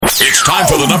It's time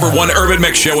for the #1 urban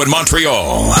mix show in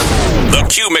Montreal. The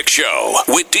Q Mix Show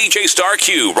with DJ Star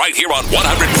Q right here on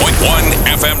 100.1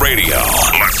 FM radio.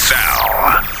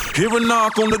 LaSalle. Hear a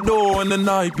knock on the door and the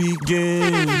night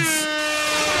begins.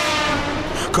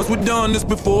 Cause we've done this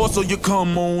before, so you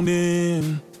come on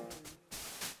in.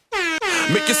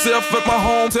 Make yourself at my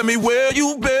home, tell me where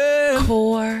you been.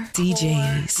 Core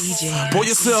DJs. Pour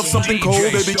yourself something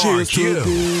cold, baby, cheers to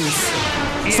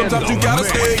this. Sometimes you gotta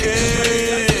stay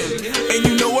in, and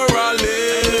you know where I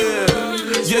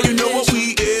live. Yeah, you know what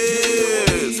we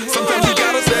is. Sometimes you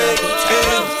gotta stay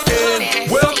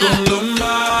in. Welcome to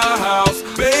my house,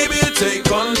 baby, take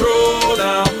control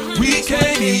now. We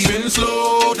can't even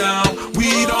slow down.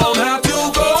 We don't have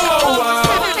to go out.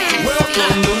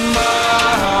 Welcome to my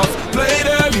house. Play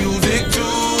the music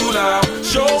too loud.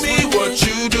 Show me what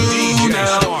you do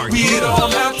now. We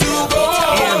don't have to go out.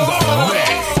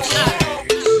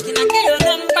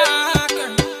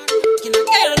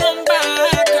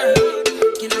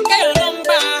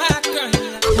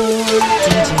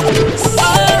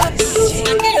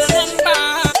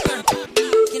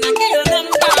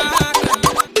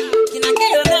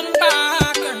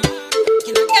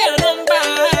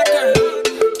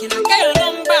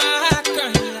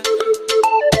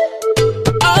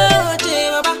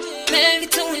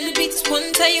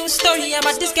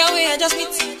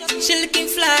 She looking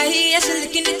fly, yeah, she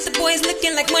looking at the boys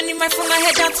looking like money right from my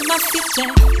head down to my feet,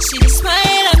 yeah. She just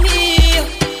smile at me,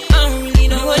 I don't really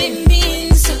know what it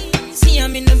means. See,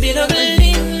 I'm in a bit of a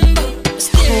limbo, but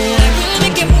still I really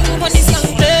make a move on this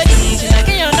young lady. Can I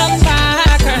get your number,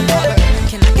 girl?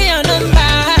 Can I get your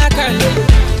number, girl?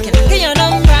 Can I get your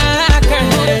number,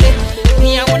 girl? Me,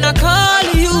 I wanna call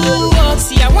you up,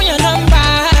 see, I want your number,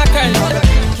 girl.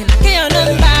 Can I get your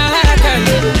number, girl?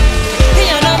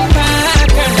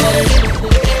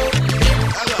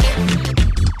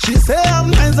 She say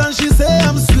I'm nice and she say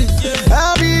I'm sweet.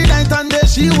 Every night and day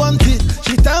she want it.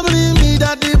 She telling me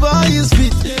that the boy is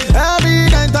fit. Every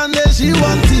night and day she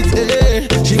want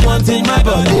it. She want in my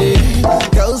body.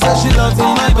 Girl say she loves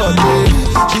in my body.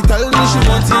 She tell me she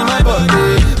wants in my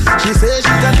body. She say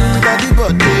she can do it at the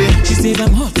body. She says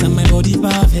I'm hot and my body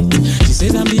perfect. She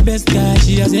says I'm the best guy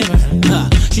she has ever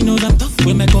heard. She knows I'm tough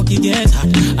when my cocky gets hot.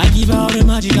 I give her all the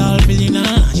magical feeling.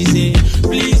 She say,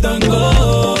 please don't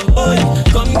go.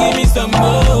 Come give me some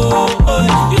more.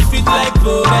 You fit like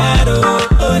Povero.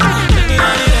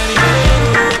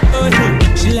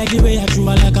 She like the way I chew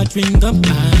her like a chewing gum.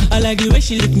 I like the way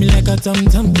she lick me like a tum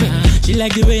tum. She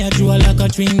like the way I chew her like a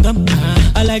chewing gum.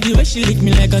 I like the way she lick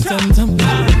me like a tum tum.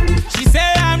 She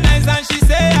say I'm nice and she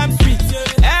say I'm sweet.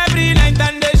 Every night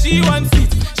and day she wants it.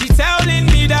 She telling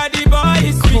me that the boy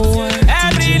is sweet.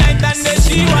 Every night and day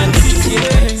she wants it.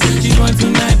 Yeah. She's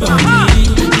wanting my body.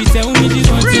 She tell me she's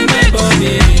wanting my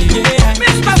body. Yeah.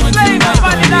 Mr. Slay, my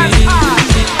body that's hard.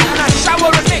 And I shower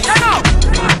a dick. I know.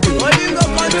 What you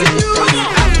gonna continue?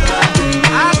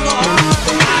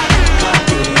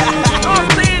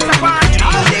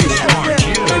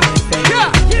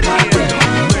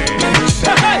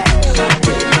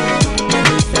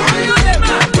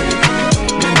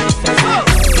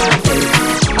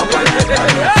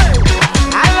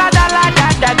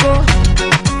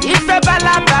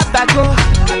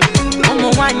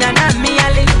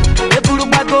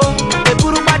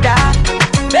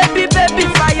 Baby,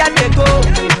 fire they go.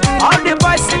 All the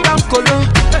boys sit down colo,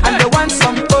 and they want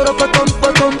some poro potom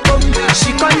potom pom.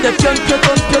 She call the pion pion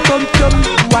pion pion.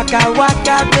 Waka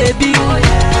waka baby, ooh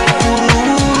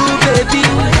baby,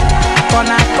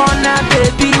 corner corner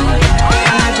baby.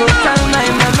 And I go tell my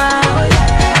mama,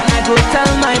 and I go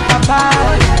tell my papa,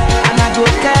 and I go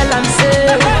tell am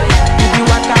say, baby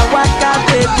waka waka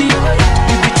baby,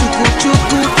 baby chuku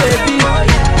chuku baby,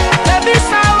 baby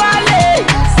sawale,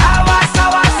 sawa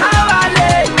sawa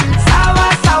sawale, sawa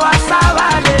sawa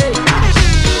sawale.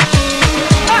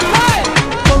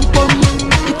 Pom pom,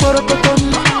 iporokotom,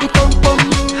 ipom pom,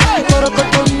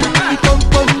 iporokotom, ipom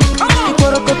pom,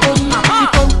 iporokotom,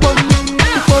 ipom pom,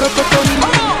 iporokotom.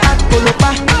 Akolopa,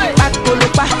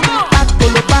 akolopa,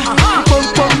 akolopa, ipom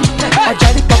pom.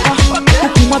 Ajari papa,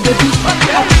 ukuma baby,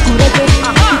 akurebe,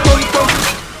 ipom pom.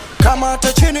 Kama to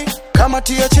chini, kama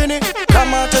to your chini,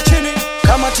 kama to chini,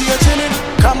 kama to your chini,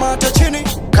 kama to chini,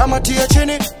 kama to your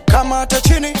chini, kama to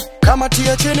chini, kama to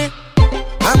your chini.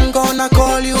 I'm gonna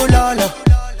call you Lola.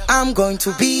 I'm going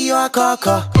to be your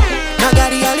kaka.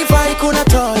 Nagari alifai kuna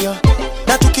toyo.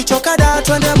 Na tukichoka da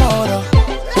twende moro.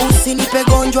 Usinipe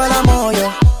gonjwa la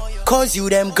moyo. Cause you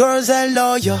them girls and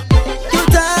loyal. You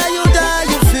die,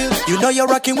 you feel. You know you're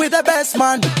rocking with the best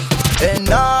man. And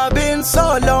I've been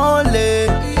so lonely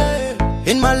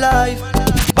in my life,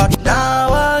 but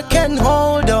now I can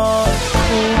hold on.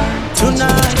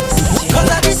 nice. Cause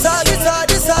I this.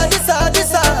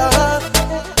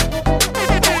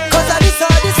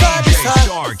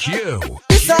 Star Q.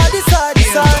 This.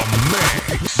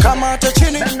 Come out to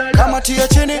chinny, come out to your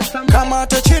chinny, come out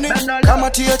to chinny, come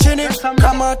out to your chinny,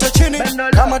 come out to chinny,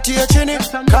 come out to your chinny,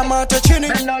 come out to chinny,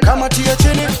 come out to your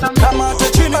chinny, come out to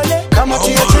chinny, come out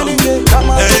to your chinny,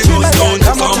 come out to chinny,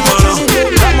 come out to your chinny,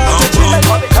 come out to chinny,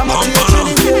 come out to your chinny,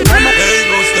 come out to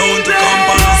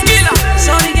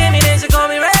Shorty gave me this, she call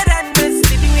me red and good,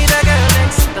 sleeping with a girl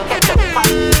next door.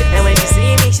 And when she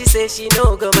see me, she says she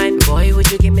no go mind. Boy, would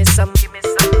you give me some?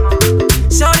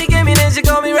 Shorty gave me this, she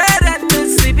call me red and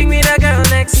good, sleeping with a girl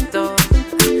next door.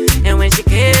 And when she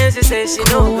came, she says she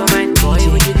no go mind. Boy,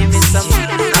 would you give me some?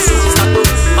 I said she start to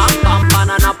pam pam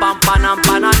banana pam banana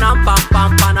banana pam pam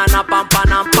banana pam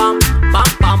banana pam pam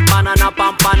pam banana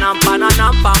pam banana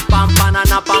banana pam pam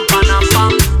banana pam banana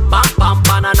pam pam pam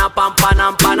banana pam banana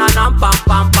banana pam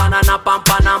pam banana pam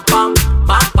banana pam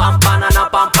pam pam banana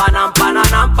pam banana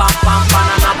banana pam pam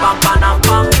banana pam banana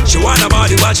pam. She wanna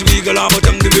body watch me girl, but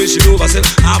them the way she move herself.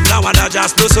 I'm now and I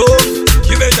just do so.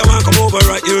 You better want come over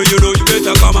right here, you know. You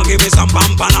better come and give me some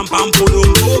pam pam pam pam.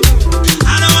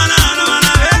 I don't wanna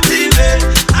hurt you, babe.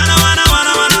 I don't wanna.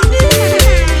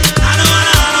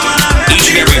 Each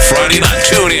and every Friday night,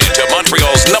 tune in to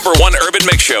Montreal's #1 urban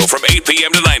mix show from 8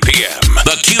 p.m. to 9 p.m.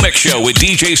 The Q Mix Show with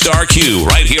DJ Star Q,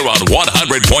 right here on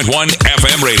 100.1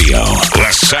 FM radio.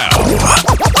 The sound.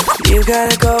 You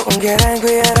gotta go and get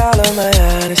angry at all of my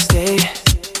honesty.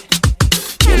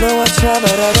 You know I try,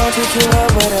 but I don't treat you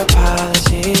up with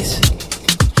apologies.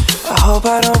 I hope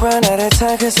I don't run out of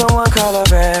time, cause someone call a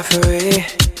referee.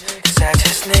 Cause I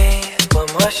just need one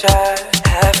more shot,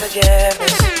 have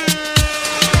forgiveness.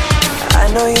 I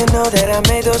know you know that I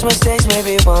made those mistakes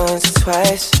maybe once or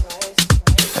twice.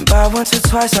 And by once or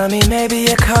twice, I mean maybe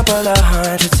a couple of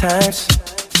 100 times.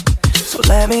 So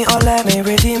let me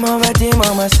redeem or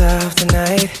myself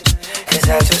tonight. Cause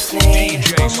I just need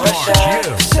one more shot,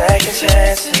 second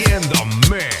chance. In the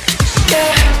mix.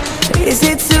 Yeah, is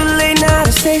it too late now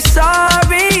to say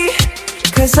sorry?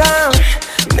 Cause I'm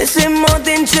missing more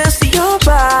than just your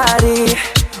body.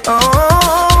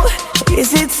 Oh,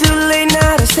 is it too late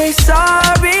now to say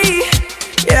sorry?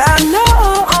 Yeah, I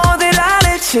know that I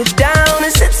let you down.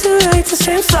 Is it too late to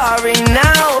say I'm sorry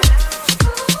now?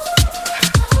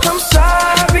 I'm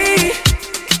sorry.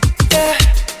 Yeah.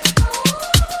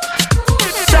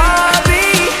 Sorry.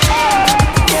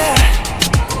 Yeah.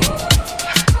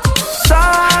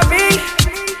 Sorry.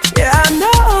 Yeah, I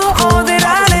know that I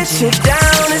let you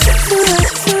down. Is it too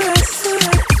late?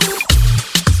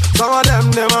 Some of them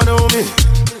never know me.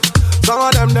 Some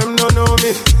of them don't know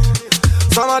me.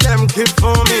 Some of them keep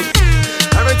for me.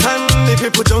 Every time the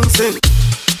people jump in.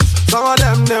 Some of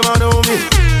them never know me.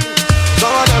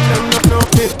 Some of them don't know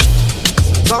me.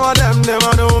 Some of them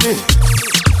never know me.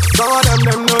 Some of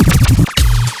them know.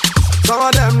 Some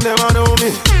of them never know me.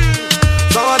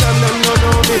 Some of them don't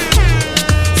know me.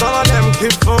 Some of them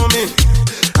keep for me.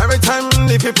 Every time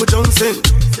the people jump in.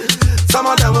 Some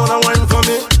of them wanna wine for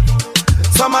me.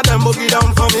 Some of them boogie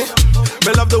down for me.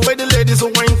 Me love the way the ladies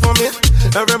will wine for me.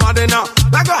 Everybody now,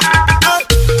 like a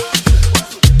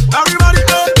everybody,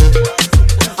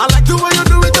 I like the way you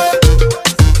do it,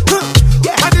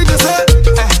 yeah. I did you say,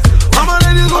 all my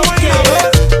ladies will wine,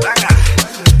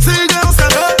 see girls say,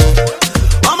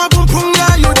 all my boom boom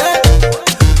guy you there.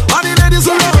 All the ladies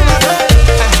will run like that.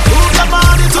 Move your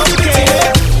body to the beat,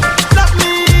 yeah. Love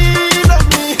me,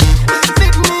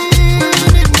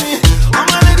 need me. All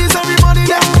my ladies, everybody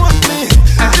them want me.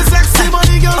 The sexy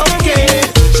body girl, okay.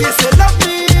 She said love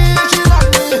me, she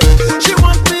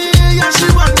want me, yeah she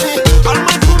want me. All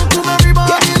my boom boom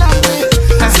everybody love me.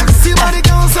 Sexy body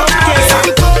girls, okay.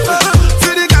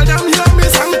 See the girl them hear me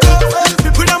sang up.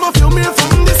 People them a feel me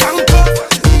from the sang up.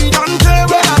 He don't tell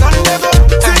me I don't never.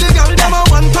 See the girl them a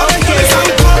want to hear me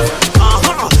sang up.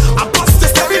 I bust the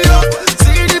stereo.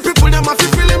 See the people them a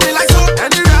feeling me like so.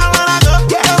 Anywhere I go,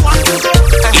 yeah, want to go.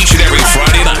 Each and every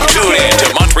Friday night, tune in to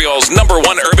Montreal's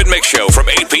 #1 urban mix show from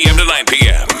 8 p.m. to 9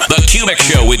 p.m. The Q Mix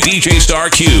Show with DJ Star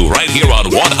Q, right here on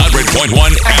 100.1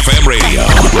 FM radio.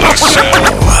 The sound.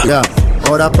 Yeah,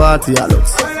 how the party a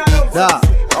looks. Yeah,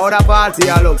 how the party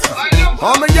a looks.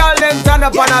 How me girl them turn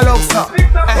up and a looks.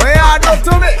 Where you do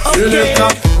to me?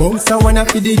 Selector, bounce a wanna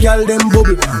feed the girl them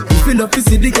bubble. You feel up to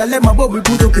see the girl them a bubble.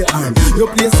 Put up your hand. You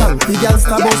play song, the girl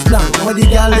star bounce down. How the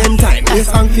girl them time, play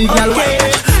song, the girl white.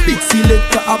 Big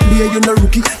selector up here, you no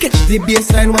rookie. Catch the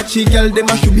baseline, watch the girl them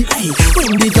a should be.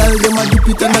 When the girl them a dip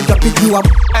it and a drop it, you up.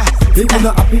 You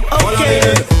not happy?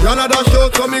 Okay. You're not a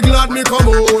show, so me glad me come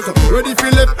out. Ready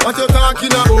for left, what you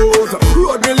talking about?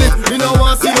 Road me lift, me no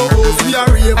want see no host. We are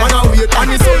rave and a wait.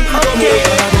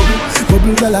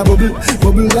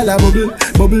 gyal a bubble,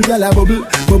 bubble gyal a bubble,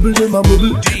 bubble dem a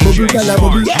bubble, bubble gyal a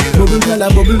bubble, bubble gyal a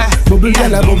bubble, bubble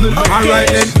gyal a bubble. Alright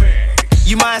then.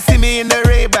 You might see me in the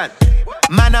Ray-Ban.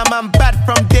 Man, I'm bad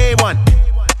from day one.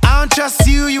 I don't trust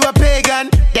you, you a pagan.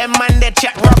 Them man, they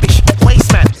chat rubbish,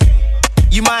 waste man.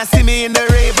 You might see me in the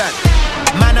Ray-Ban.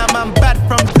 Man, I'm bad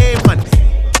from day one.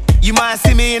 You might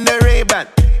see me in the Ray-Ban.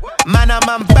 Man,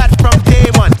 I'm bad from day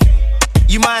one.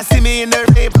 You might see me in the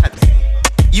Ray-Ban.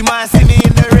 You might see me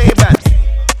in the Ray-Ban.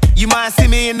 You might see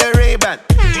me in the Ray-Ban.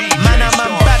 Man,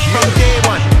 I'm bad from day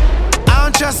one. I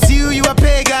don't trust you, you a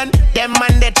pagan. Them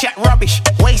man, they chat rubbish,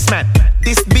 waste man.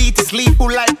 This beat is lethal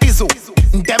like Bizzle.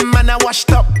 Them man, I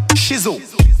washed up, shizzle.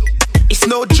 It's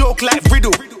no joke like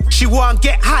Riddle. She won't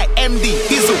get high, MD,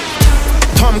 Dizzle.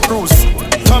 Tom Cruise,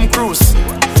 Tom Cruise.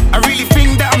 I really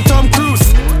think that I'm Tom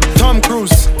Cruise. Tom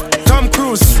Cruise, Tom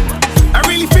Cruise. I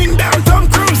really think that I'm Tom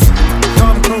Cruise.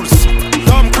 Tom Cruise,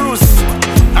 Tom Cruise.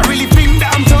 I really think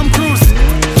that I'm Tom Cruise.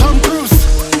 Tom Cruise,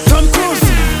 Tom Cruise.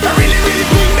 I really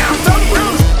think that I'm Tom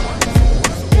Cruise.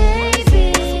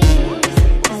 Baby,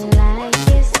 I like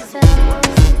it so.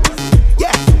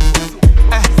 Yeah.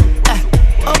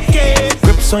 Okay.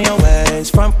 Grips on your ways,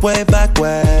 front way, back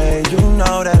way. You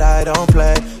know that I don't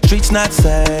play. Streets not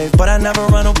safe, but I never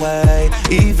run away,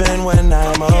 even when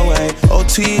I'm away.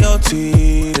 OT,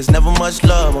 OT, there's never much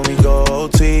love when we go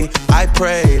OT. I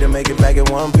pray to make it back in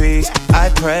one piece. I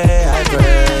pray, I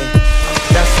pray.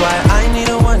 That's why I need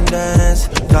a one dance.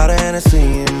 Got a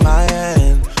Hennessy in my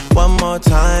hand. One more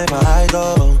time before I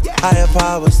go. Higher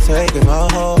powers taking a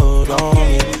hold on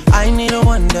me. I need a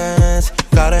one dance.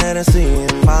 Got a Hennessy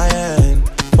in my hand.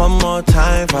 One more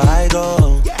time before I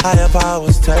go. Higher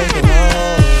powers taking a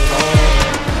hold on me.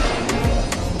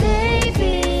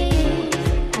 Baby,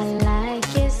 I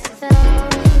like it so.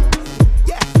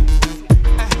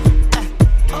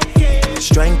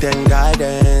 Strength and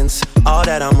guidance, all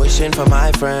that I'm wishing for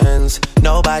my friends.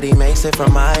 Nobody makes it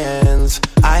from my ends.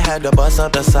 I had to bust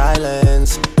up the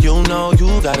silence. You know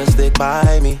you gotta stick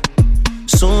by me.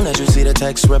 Soon as you see the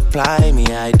text, reply me.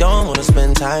 I don't wanna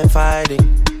spend time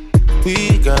fighting.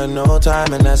 We got no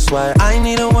time and that's why I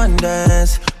need a one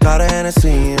dance. Got a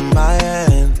Hennessy in my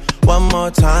hand. One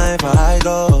more time before I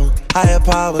go. Higher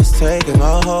powers taking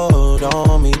a hold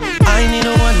on me. I need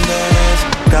a one dance.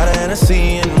 Got a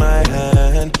Hennessy in my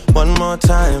hand. One more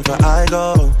time before I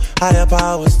go. Higher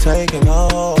powers taking a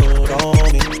hold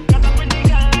on me.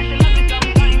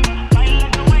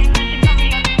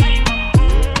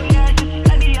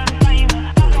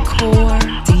 Core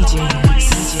DJs.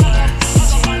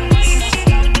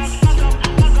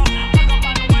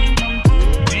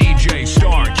 DJ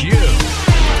Star Q.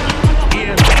 In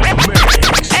the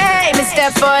mix. Hey,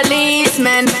 Mr.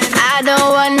 Policeman, I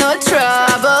don't want no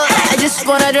trouble. I just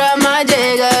wanna drop my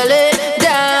jiggle it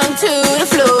down to the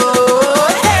floor.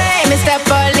 Hey, Mr.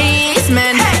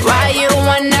 Policeman, why you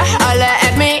wanna holler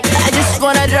at me? I just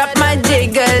wanna drop my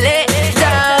jiggle it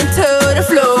down to the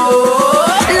floor.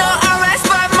 No arrest,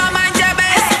 but my mind your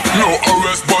business. No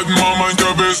arrest, but my mind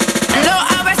your business. No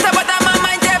arrest, but my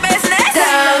mind your business.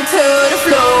 Down to the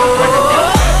floor.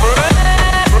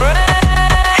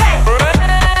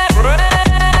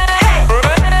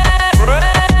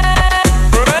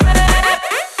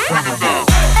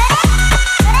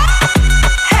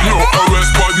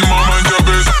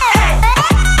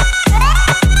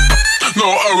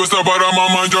 But I'm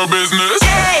on mind your business.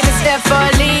 Hey, Mr.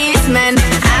 Policeman,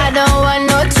 I don't want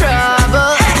no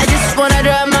trouble. I just wanna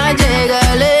drop my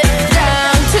jiggle it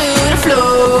down to the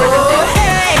floor.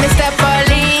 Hey, Mr.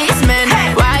 Policeman,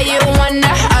 why you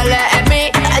wanna holler at me?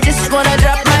 I just wanna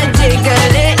drop my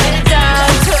jiggle it down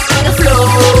to the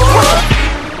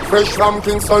floor. Fresh from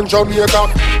Kingston, Jamaica.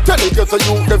 Tell it to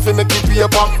you, them fi make it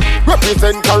paper.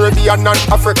 Represent Caribbean and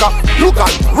Africa.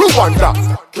 Uganda, Rwanda,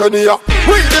 Kenya.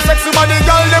 We the sexy body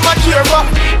girl, them a cheer for.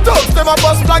 Thugs them a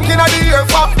bust blank inna the air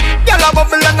for. Girl a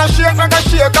bubble and a shake like a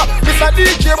shaker. Mr.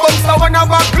 DJ Bumster one a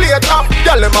back later.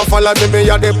 Girl them a follow me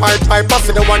a the pipe piper.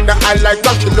 See the one that I like,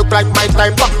 cause she look like my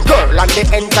type. Girl and the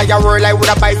entire world I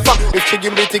woulda buy for. If she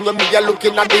give me thing with me, a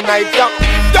looking at the night, yeah.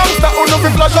 Youngster who no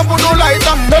fi flash up, who no light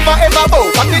up. Never ever bow,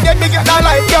 but they get me get that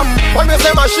light, yeah. When me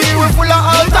say machine, we full of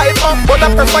all type of. But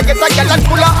I prefer get a girl and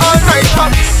full of all night,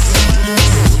 yeah.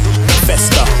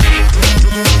 Festa,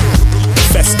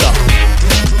 Festa,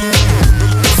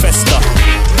 Festa.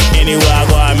 Anywhere I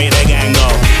go, I make the gang go.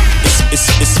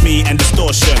 It's me and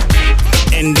distortion.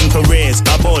 Ending careers,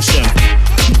 abortion.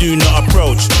 do not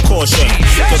approach. Caution,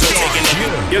 cause we're taking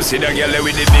it. You see that girl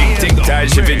with the big tic tac,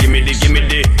 she fi gimme the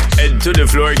head to the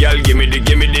floor, girl, gimme the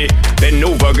bend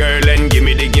over, girl, and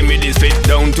gimme the spit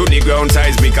down to the ground,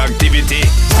 seismic activity.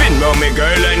 Spin round me,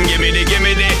 girl, and gimme the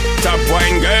top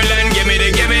wine, girl, and gimme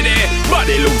the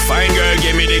body look fine, girl,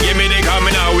 gimme the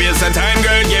coming out waste of time,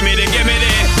 girl, gimme the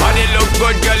body look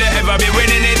good, girl, you ever be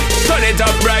winning it. Turn it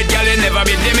up bright, girl, you never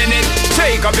be dimming it.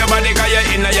 Shake up your body, cause you're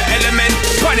in your element.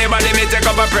 Funny body may take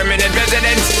up a permanent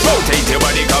residence. Rotate your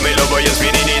body, come in over, you're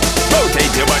spinning it.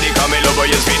 Rotate your body, come in over,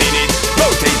 you're spinning it.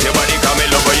 Rotate your body, come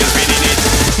in over, you're spinning it.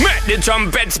 Make the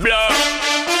trumpets blow.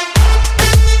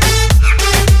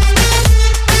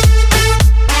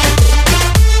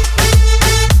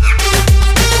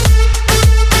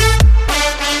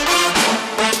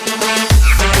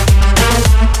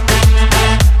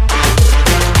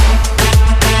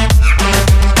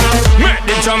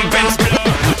 Trumpets blow.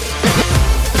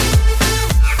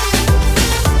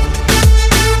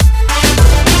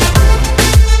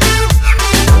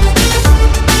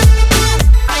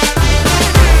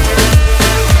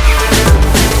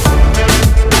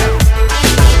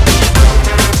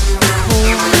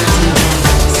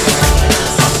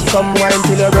 Come wine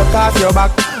till you broke off your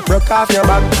back, broke off your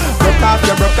back, broke off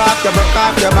your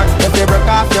back. If you broke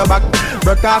off your back,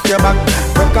 broke off your back,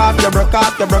 broke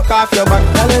off your back.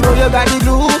 Girl, you know you got the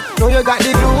glue, know you got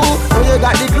the glue, know you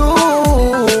got the glue.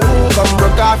 Come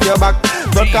broke off your back,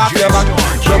 broke off your back,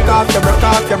 broke off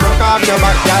your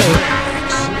back, girl.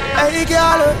 Hey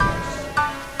girl,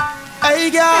 hey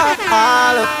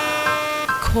girl.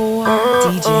 Core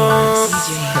DJs.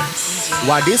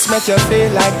 What this make you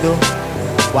feel like though?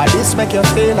 What this make you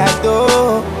feel like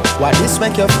though? What this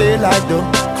make you feel like though?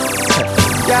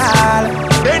 Girl,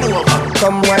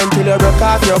 come wine till you broke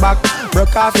off your back,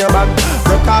 broke off your back,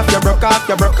 broke off your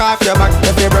back.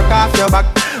 If you broke off your back,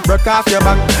 broke off your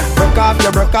back,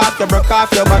 broke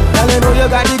off your back. Girl, you know you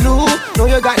got the glue, know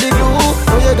you got the glue,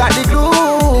 know you got the glue.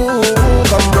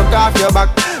 Come broke off your back,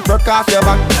 broke off your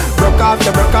back, broke off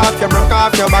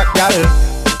your back, girl.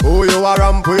 Who you are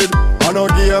ramp with? On no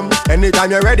game.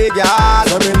 Anytime you're ready, girl.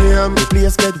 Let me name. The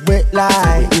place get wet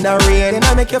like in a rain, and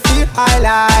I make you feel high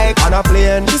like on a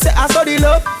plane. She say I saw the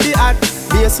love, the art,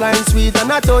 baseline sweet,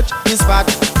 and I touch the spot.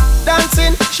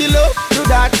 Dancing, she love do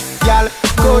that, girl.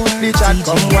 Go to the chat,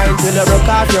 come wine till you broke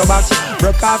off your back,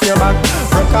 broke off your back,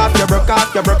 broke off your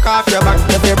back.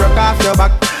 If you broke off your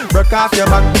back, broke off your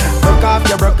back,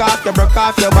 broke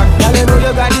off your back. Girl, you know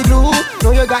you got the glue,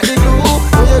 know you got the glue,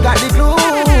 know you got the glue.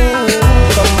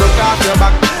 Come broke off your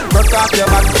back, broke off your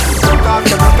back, broke off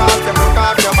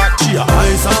your back. She a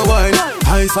ice and wine,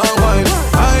 ice and wine.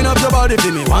 Wine up your body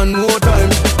for me one more time.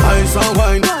 Ice and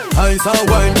wine,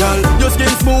 girl. Your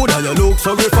skin smooth and you look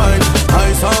so refined.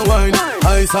 Ice and wine,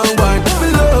 ice and wine.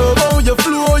 Me love how you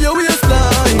flow your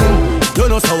waistline. You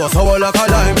know sour like a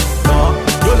lime. Nah,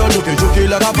 you know juky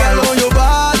like a pine. Girl, how you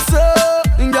bad so,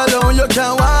 girl, how you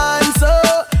can wine so.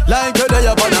 Like you're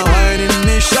there upon a whining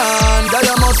mission. Girl,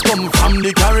 you must come from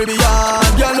the Caribbean.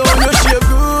 Girl, how you shape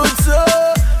good so.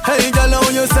 Hey, girl, how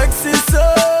you sexy so.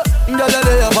 Girl, you're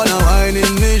there upon a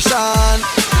whining mission.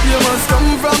 You must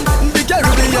come from the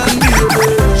Caribbean,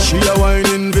 baby. She a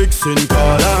whining vixen,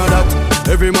 call her that.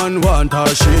 Every man want her,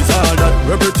 she's all that.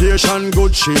 Reputation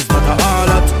good, she's not a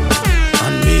harlot.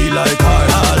 And me like her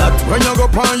all that. When you go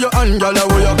on your hand, girl,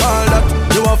 what you call that?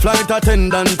 You a flight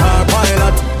attendant or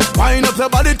pilot. Wind up your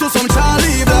body to some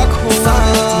Charlie Black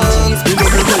songs. You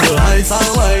look at your ice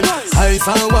and wine, ice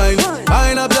and wine.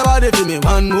 Wind up your body for me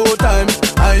one more time.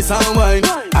 Ice and wine,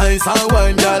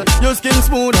 girl. Your skin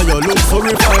smooth and you look so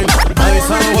refined. Ice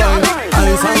and wine,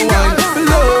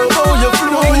 love how you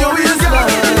flow your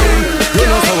waistline. You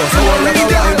know sour like a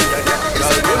wine.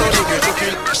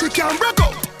 She can't broke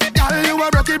up. Girl, you a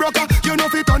rocky broker. You know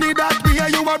fi turn it that way.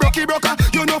 You a rocky broker.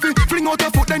 You know fi fling out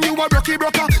your foot, then you a rocky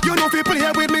broker. You know fi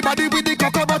play with me body with the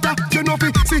cocoa butter. You know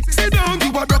fi sit down.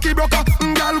 You a rocky broker.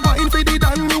 Girl, wine fi the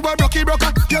dan. You a rocky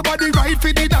broker. Your body right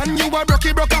fi the dan. You a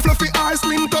rocky broker. Fluffy eyes,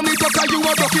 slim tummy tucker. You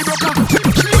a rocky broker.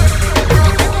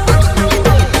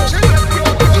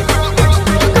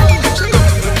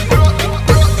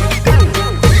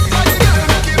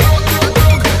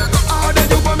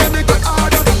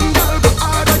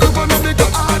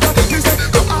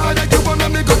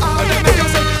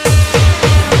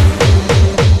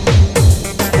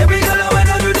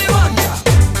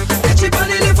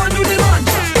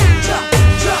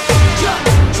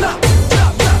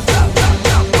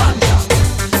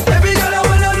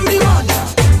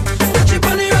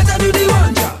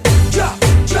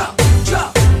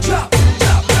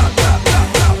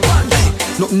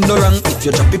 Nothing no wrong if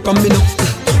you drop it on me now.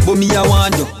 but me I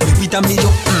want you. Repeat a me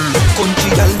you. Country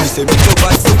girl, me say me so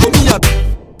bad, so come here.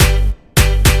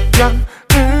 Yeah.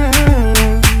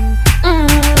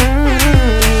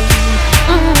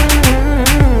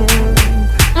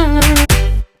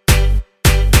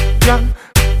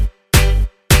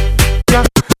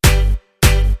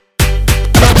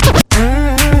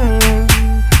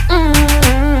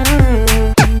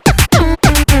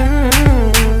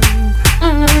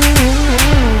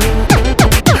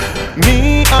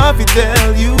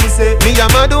 Tell you, say, me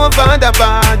I'm a don't find a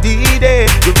body day.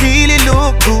 You really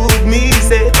look good, me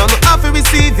say. I'm happy to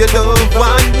receive your love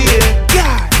one day.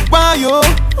 Yeah, why you?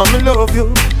 I'm love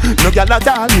you. No girl at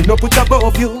all, me no put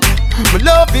above you. Me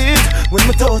love it when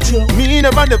me touch you. Me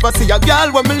never see a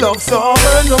girl when me love so.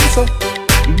 Turn on so,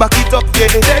 back it up, yeah.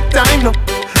 Take time now.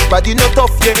 Body no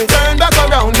tough, yeah. Turn back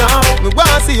around now. Me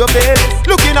wanna see your face.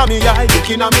 Looking at me eye,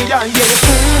 yeah.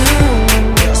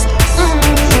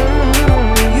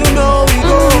 You know we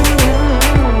go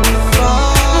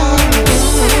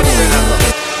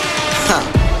far.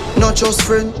 Not just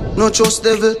friend, not just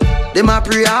devil. Them a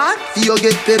pray hard, you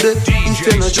get pebble. If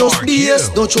you not just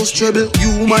BS, not just trouble.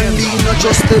 Human being, not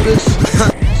just devil.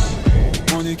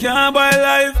 Money can't buy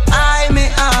life. I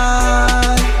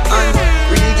and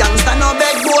real gangsta no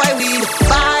beg boy weed.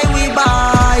 Buy we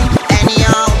buy.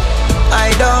 Anyhow,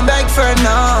 I don't beg for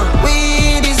now.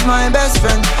 Weed is my best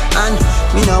friend, and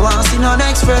me no want see no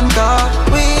next friend. Cause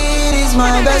weed is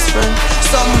my best friend.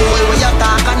 Some boy when you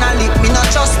talk and a lip, me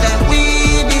not trust them.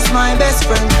 Weed is my best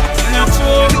friend. You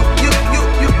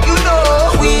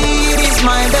know, weed is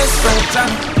my best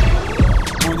friend.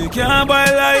 Money can't buy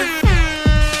life.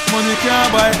 Money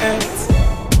can't buy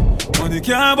health. Money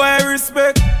can't buy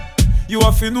respect. You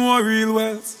have to know real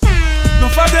wealth. No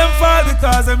for them fall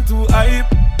because them too hype.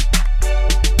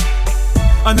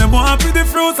 And them want to the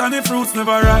fruits and the fruits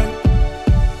never ripe.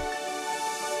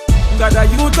 Got a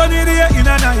youth on the day in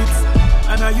a night,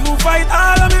 and a you fight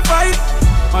all of me fight.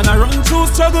 And I run through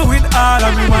struggle with all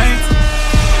of me might.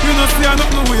 You know see I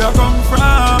don't know where you come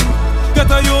from. Get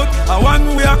a youth, I want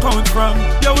where I come from.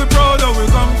 Yeah, we proud of where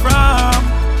we come from.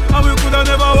 And we coulda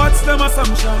never watched them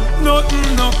assumption.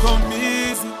 Nothing no come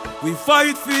easy. We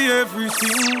fight for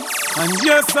everything. And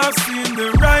yes, I've seen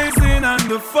the rising and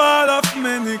the fall of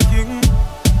many kings.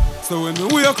 So when we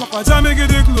wake up, I jam me give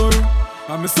the glory.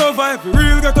 And me survive, we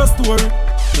real get a story.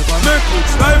 If I make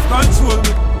rich, life control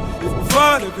me. If we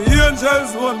fall, if the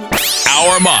angels hold me.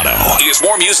 Our motto is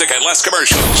more music and less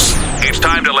commercials. It's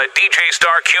time to let DJ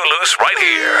Star Q loose right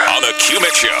here on the Q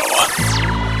Mix Show.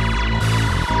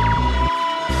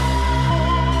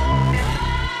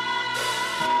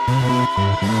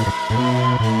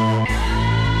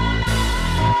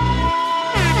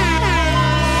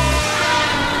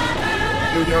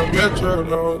 Young Metro,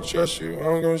 don't trust you,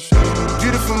 I'm gon' shoot.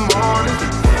 Beautiful morning,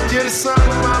 you're the sun of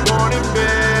my morning,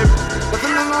 babe.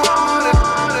 Nothing in the water.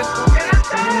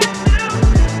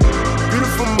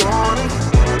 Beautiful morning,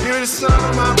 you're the sun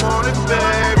of my morning,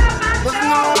 babe. Nothing in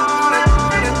the water.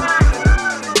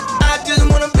 I just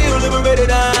wanna feel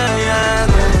liberated, I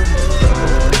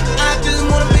just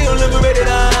wanna feel liberated,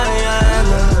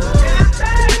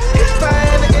 If I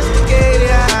ever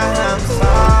instigated, I'm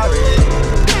sorry.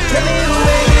 Tell me who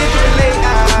they did relate. I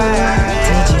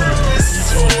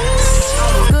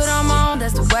was good on my own,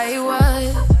 that's the way it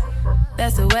was.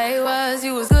 That's the way it was.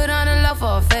 You was good on the love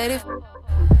for a faded.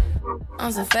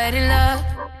 I'm so faded love.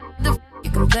 The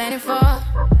you complaining for?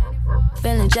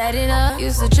 Feeling jaded up.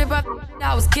 Used to trip up,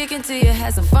 I was kicking to you.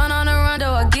 Had some fun on the run,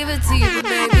 though I give it to you. But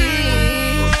baby,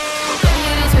 don't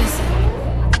get it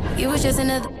twisted. You was just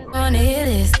another on the hit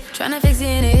list. Tryna fix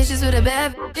any issues with a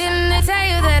bad. Didn't they tell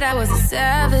you that I was a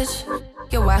savage?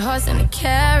 Your white horse in a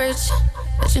carriage,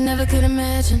 but you never could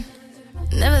imagine.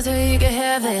 Never thought you could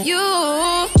have it.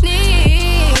 You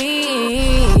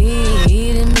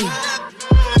needed me.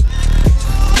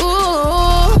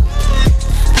 Ooh,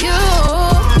 you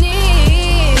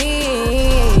needed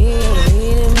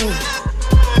me.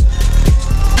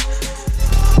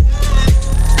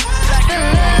 Give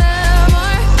a little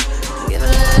more, give a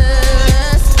little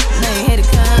less. Now you hate to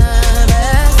come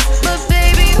back, but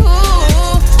baby, who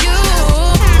you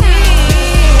needed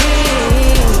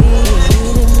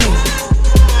me.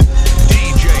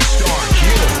 DJ Star Q.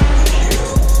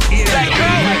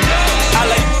 I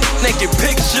like naked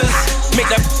pictures, make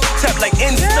that tap like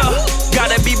Insta.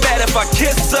 Gotta be bad if I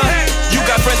kiss her. You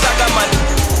got friends, I got money.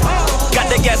 Got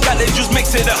the gas, got the juice,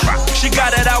 mix it up. She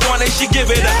got it, I want it, she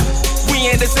give it up. We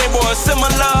ain't the same, boy,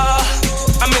 similar.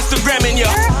 I'm Instagramming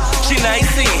ya. She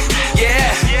nicey,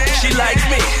 yeah. She likes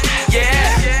me,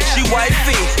 yeah. She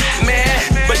wifey,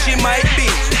 man, but she might be,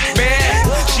 man.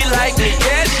 She like me,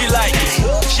 yeah, she like me.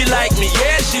 She like me,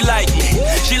 yeah, she like me.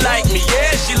 She like me,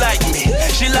 yeah, she like me.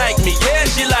 She like me, yeah,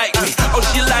 she like me. Oh,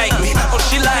 she like me, oh,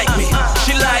 she like me.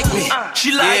 She like me,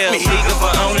 she like me. League of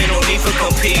her own, ain't no need for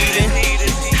competing.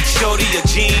 Shorty a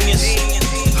genius.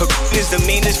 Her is the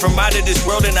meanest from out of this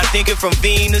world, and I think it from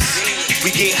Venus.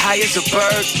 We get high as a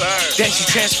bird, then she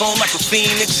transform like a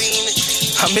phoenix.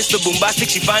 I miss the bombastic,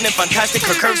 she finding fantastic.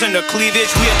 Her curves and her cleavage,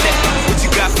 we at that. What you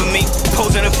got for me?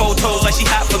 Posing in photos like she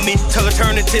hot for me. Tell her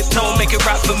turn and tiptoe, make it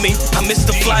right for me. I miss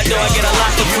the fly though, I get a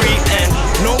lot for free. And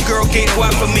no girl get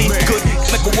wild for me. Good,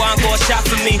 make a wine go a shot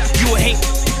for me. You a hate,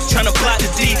 tryna plot the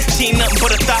D. She ain't nothing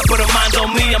but a thought, but her mind's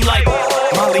on me. I'm like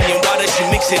Molly and water, she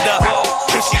mix it up.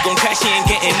 If she gon' catch, she ain't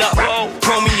getting up.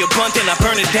 Throw me a blunt and I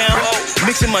burn it down.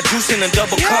 Mixing my juice in a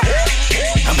double cup.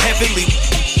 I'm heavily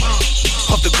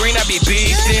off the green, I be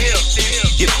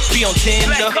beastin'. You be on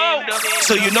Tinder,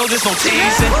 so you know there's no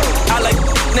teasing. I like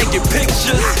naked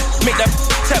pictures, make that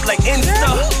tap like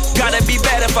Insta. Gotta be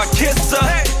bad if I kiss her.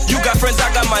 You got friends,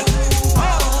 I got mine.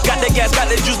 Got the gas,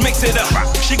 got the juice, mix it up.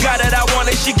 She got it, I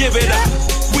want it, she give it up.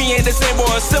 We ain't the same,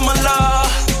 but similar.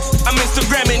 I'm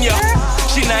Instagramming ya.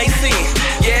 She nicey,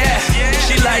 yeah.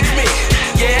 She likes me,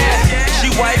 yeah. She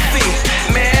wifey,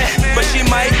 man, but she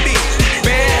might be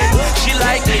bad. She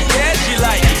like me, yeah, she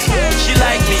like me. She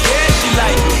like me, yeah, she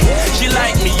like me. She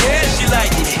like me, yeah, she like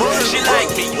me. She like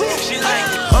me, she like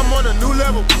me. I'm on a new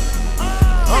level.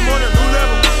 I'm on a new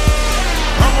level.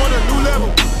 I'm on a new level.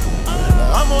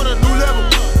 I'm on a new level.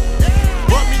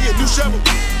 Bought me a new shovel.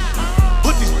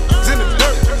 Put these in the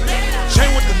dirt. Chain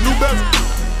with the new bezel.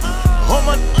 Home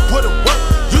I put it work.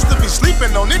 Used to be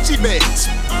sleeping on itchy beds.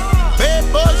 Bad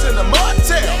bugs in the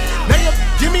motel. Now you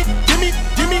give me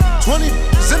 20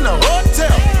 in the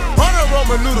hotel. On a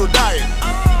Roman noodle diet.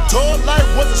 Told life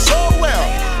wasn't so well.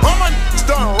 All my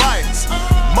starting riots.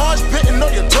 Marge pitting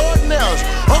on your toenails.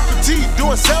 Uncle T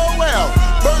doing so well.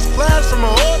 First class from a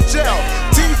hotel.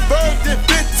 T-Bird did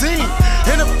 15.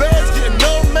 And the feds getting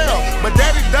no mail. My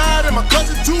daddy died and my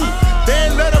cousin too. They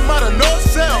ain't let him out of no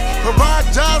cell. Provide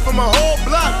jobs for my whole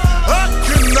block. I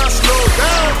cannot slow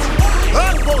down.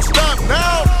 I won't stop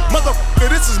now. Motherfucker,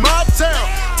 this is my town.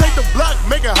 Take the block,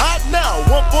 make it hot now.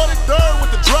 143rd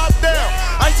with the drop down.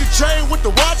 Icy chain with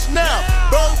the watch now.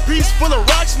 Bird piece full of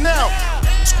rocks now.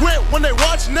 Squint when they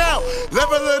watch now.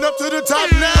 Leveling up to the top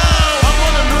now. I'm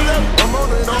on a new level. I'm on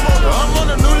it. I'm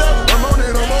on a new level. I'm on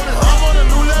it. I'm on it. I'm on a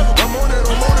new level. I'm on it.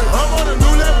 I'm on it. I'm on a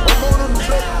new level. I'm on a new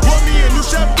level. Put me a new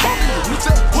chef.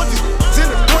 Put these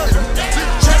in the dirt.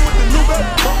 Chain with the new belt.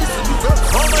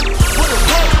 Put it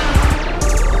work.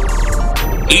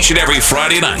 Each and every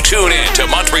Friday night, tune in to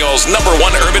Montreal's #1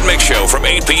 urban mix show from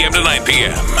 8 p.m. to 9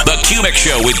 p.m. The Q-Mix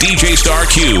Show with DJ Star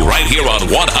Q right here on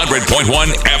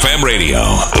 100.1 FM radio.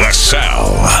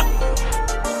 LaSalle.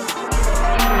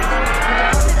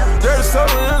 Dirty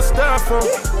soda in the styrofoam.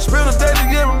 Spend a day to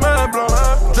get my mind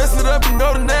blown. Dress it up and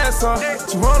go to Nassau.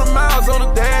 200 miles on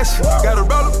the dash. Gotta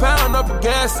roll a pound up a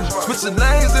gas. Switching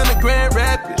lanes in the Grand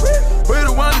Rapids. We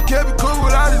the one that kept it cool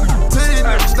without it. Till you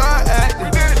never start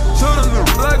acting. Should've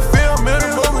looked like film in a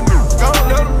movie. Gonna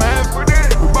let them have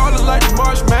it. We ballin' like the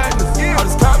March Madness. All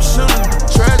these cops shootin'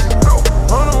 tragic.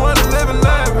 On the one that living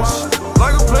lavish.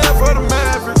 Like a player for the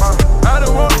Mavericks. I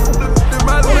don't want to in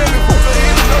my living.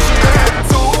 Even though she had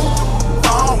two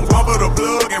phones. One for the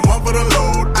plug and one for the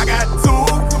load. I got two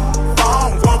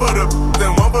phones. One for the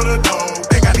and one for the dough.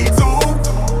 Think I need two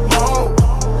more.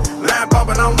 Line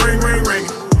poppin', I'm ring, ring, ring.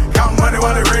 Count money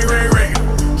while it ring, ring, ring.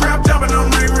 Trap jumpin', I'm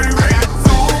ring, ring, ring.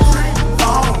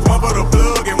 One for the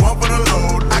plug and one for the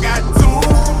load. I got two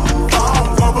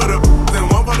phones, one for the and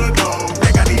one for the dough.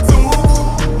 Think I need two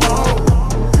more.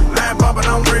 Line poppin',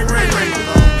 I'm ring, ring, ring.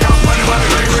 Count money while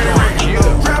it ring, ring,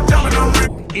 ring. Trap jumpin', I'm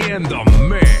ring. In the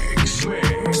mix.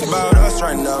 It's about us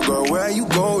right now, girl. Where you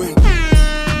going?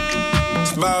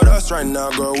 It's about us right now,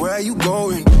 girl. Where you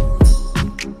going?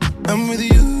 I'm with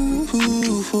you.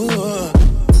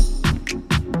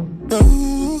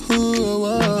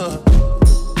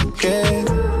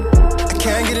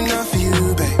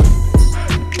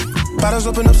 Bottles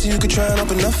open up so you can try and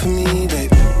open up for me,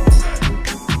 babe.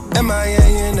 MIA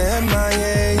in the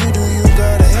MIA. You do you,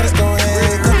 girl. The haters gon'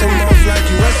 hate. Cut them off like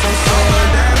you were so sorry.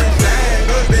 Diamonds lying,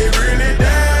 cause they really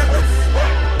diamonds.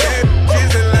 Bad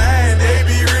bitches in line, they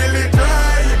be really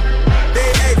trying. They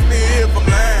ask me if I'm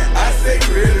lying. I say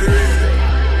really, really.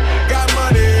 Got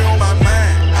money on my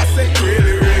mind. I say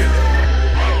really, really.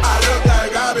 I look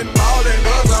like I've been ballin'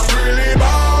 cause I'm really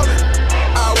ballin'.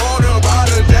 I wanna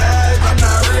apologize. I'm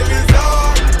not really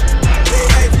sorry. They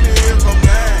ask me if I'm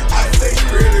lying. I say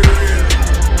really, really.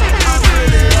 I'm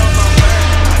really on.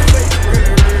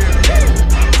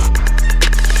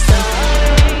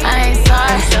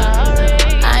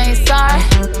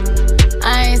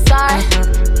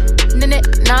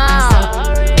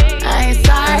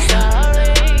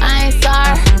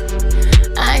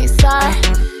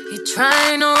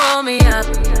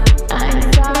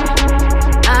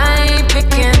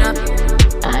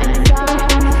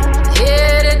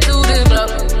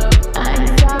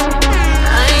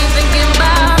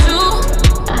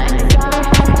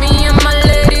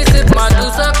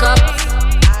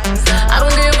 I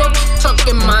don't give up,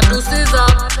 chucking my deuces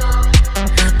up.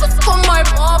 Let's go my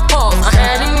pawpaw, I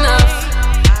had enough.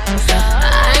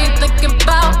 I ain't thinking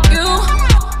about you.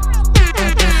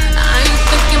 I ain't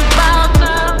thinking about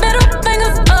middle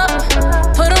fingers up,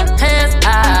 put them hands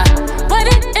high. Put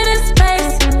it in his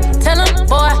face, tell him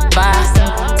boy bye.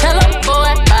 Tell him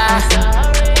boy bye,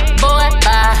 boy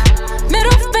bye.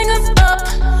 Middle fingers up,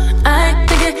 I ain't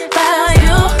thinking about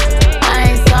you. I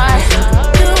ain't sorry,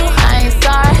 you. I ain't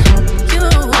sorry, you.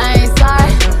 I ain't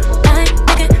sorry, I ain't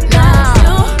thinking about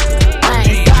you. I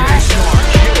ain't sorry,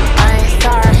 I ain't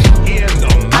sorry,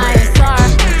 I ain't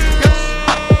sorry.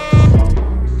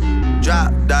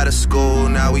 Dropped out of school,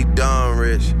 now we done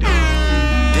rich.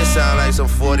 This sound like some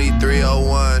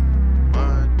 4301.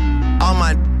 All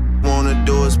my wanna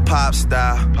do is pop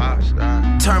style.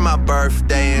 Turn my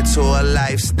birthday into a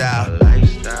lifestyle.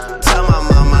 Tell my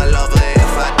mama I love her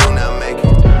if I do not make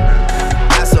it.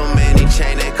 Got so many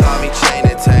chain, they call me chain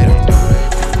and tater.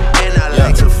 And I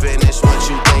like to finish what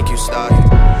you think you started.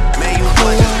 Man, you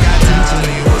boys just got to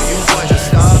Hollywood, you boys just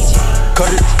start.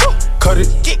 Cut it, cut it,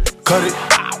 cut it,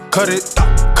 cut it,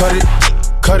 cut it,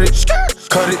 cut it,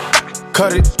 cut it,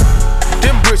 cut it.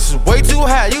 Them bricks is way too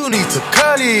high, you need to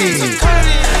cut it.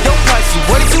 Your price is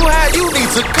way too high, you need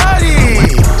to cut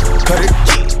it. Cut it,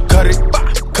 cut it,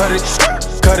 cut it,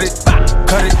 cut it,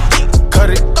 cut it, cut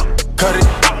it, cut it,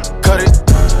 cut it.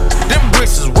 Them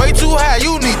bricks is way too high,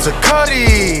 you need to cut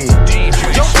it.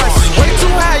 Your price is way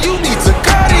too high, you need to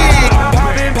cut it.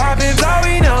 Poppin', poppin's all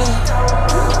we know.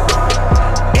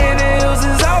 In the hills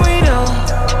is all we know.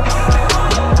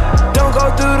 Don't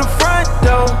go through the front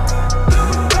door.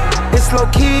 It's low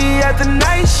key at the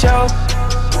night show.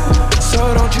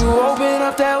 So don't you open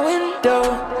up that window.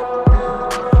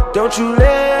 Don't you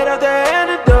let out that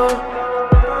antidote.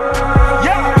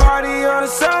 Yeah, party on a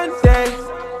Sunday.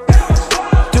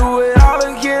 Do it all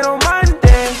again on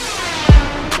Monday.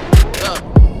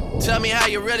 Tell me how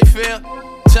you really feel.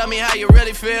 Tell me how you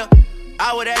really feel.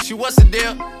 I would ask you what's the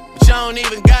deal, but you don't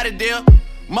even got a deal.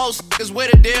 Most niggas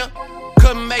with a deal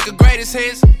couldn't make a greatest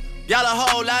hits. Y'all a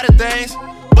whole lot of things,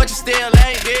 but you still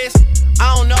ain't this.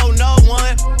 I don't know no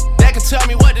one that can tell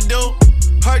me what to do.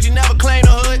 Heard you never claimed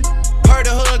the hood. Heard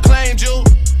the hood claimed you.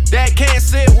 That can't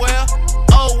sit well.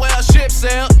 Oh well, ship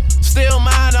sail. Still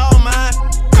mine, all mine.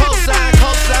 Cosign,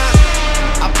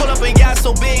 cosign. I pull up and got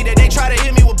so big that they try to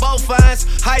hit me with both fines.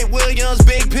 Hype Williams,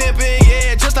 Big Pimpin',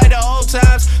 yeah, just like the old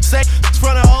times. Say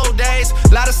from the old days.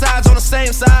 Lot of sides on the same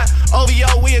side.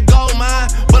 OVO, we a gold mine.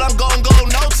 But I'm gon' go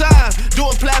no time.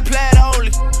 Doing plat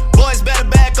only. Boys better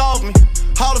back off me.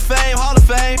 Hall of Fame, Hall of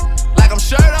Fame. Like I'm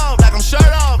shirt off, like I'm shirt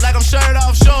off, like I'm shirt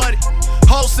off, shorty.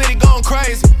 Whole city going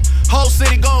crazy, whole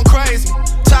city going crazy.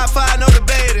 Top 5, no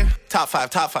debating. Top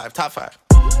 5, top 5, top 5.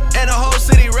 And the whole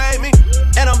city rate me.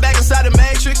 And I'm back inside the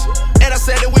Matrix. And I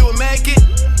said that we would make it.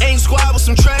 Aim squad with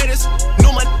some traders.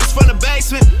 Knew my niggas from the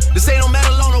basement. This ain't no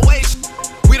metal on the waist.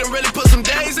 We done really put some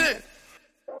days in.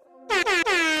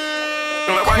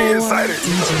 Like, why you excited?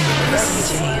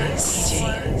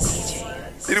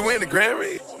 Did he win the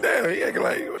Grammy? Damn, he acting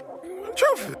like a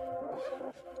trophy.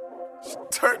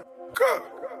 Turn up.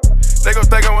 They gon'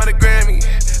 think I want a Grammy.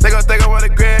 They gon' think I want a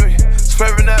Grammy.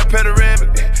 Swerving out panoramic.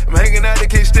 I'm hanging out, they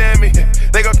can't stand me.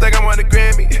 They gon' think I want a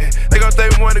Grammy. They gon'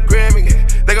 think I want a Grammy.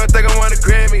 They gon' think I want a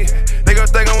Grammy. They gon'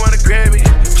 think I want a Grammy.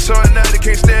 I'm showing out, they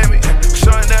can't stand me. I'm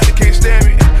showing out, they can't stand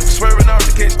me. Swerving off,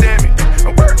 they can't stand me.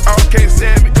 I work off, can't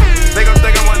stand me. They gon'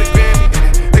 think I want a Grammy.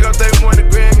 They gon' think I want a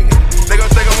Grammy. They gon'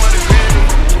 think I want a Grammy.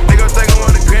 They gon' think I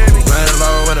want a Grammy. Riding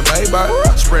low in a Maybach,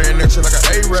 spraying that shit like an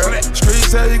A-Rap. Street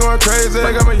tell you going crazy,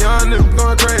 like I'm a young nigga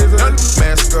going crazy.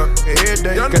 Mask up every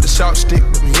day, got the short stick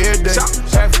with me every day.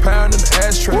 Half a pound in the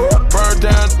ashtray, burn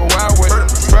down the wild way.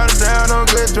 Burn it down on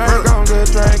good drink, on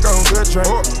good drink, on good drink.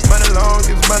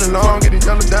 Money long, get these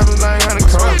yellow diamonds like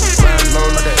honeycomb. Flying low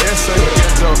like an essay,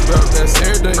 get doped up, that's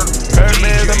every day.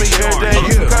 Birdman, I mean every day,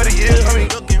 you cut a year, I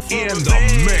mean in the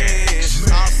mix.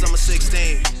 All summer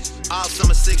 16, all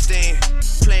summer 16.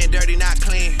 Playing dirty, not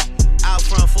clean. Out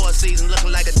front for a season,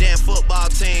 looking like a damn football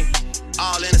team.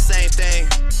 All in the same thing,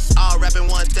 all rapping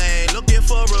one thing. Looking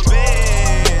for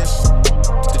revenge,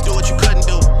 to do what you couldn't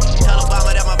do. Tell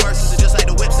Obama that my verses are just like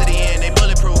the whips at the end, they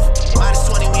bulletproof. Minus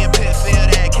 20, we in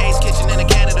Pittsfield, at Case Kitchen in the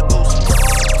Canada Goose.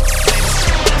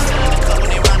 Selling the cup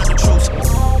when they round up the troops.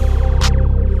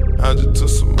 I just took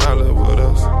some mileage with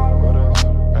us.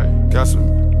 Got some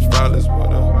violence with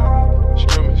us.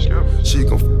 She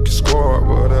gon' fuck your squad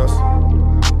with us.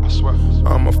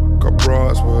 I'ma fuck her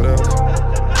bras with us.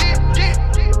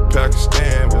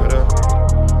 Pakistan with us.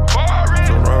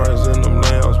 Ferraris in them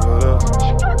lambs with us.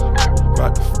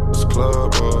 About to fuck this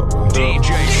club up with us. DJ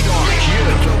Star Q.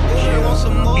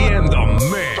 In the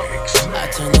mix. I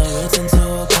turn the Ritz into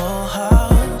a cold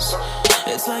house.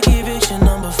 It's like eviction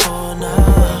number 4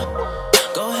 now.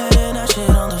 Go ahead and that shit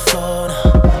on the floor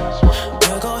now.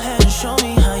 Girl, go ahead and show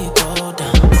me how you go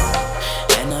down.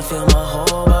 And I feel my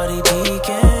whole body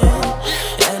peeking.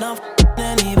 And I'm f***ing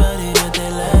anybody with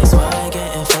their legs wide.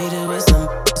 Getting faded with some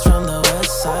from the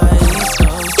west side, east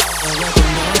coast. And like the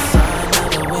north side,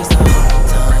 never waste no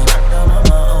time. I'm on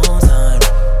my own time.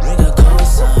 Drink a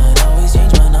cosign. Always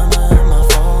change my number and my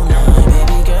phone line.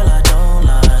 Baby girl, I don't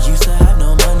lie. Used to have no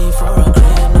money for a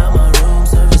crib. Now my room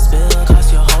service bill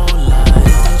cost your whole life.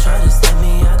 If they try to stem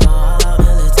me, I go all out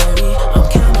military. I'm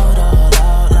camoed all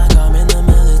out like I'm in the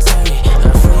military.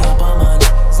 I free up all my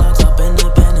niggas locked up in the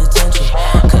penitentiary.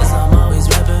 Cause I'm always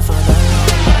rapping for the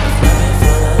low life. Rapping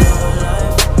for the low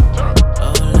life.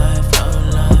 Oh life, oh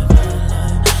life, oh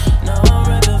life. No, I'm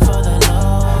rapping for the low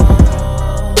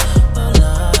life.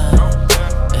 Yeah.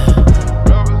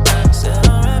 Said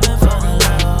I'm rapping for the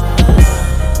low life.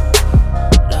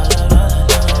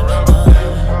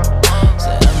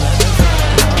 Said I'm rapping for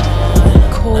the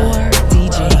Core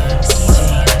DJs.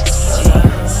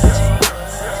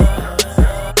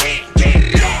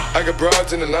 I got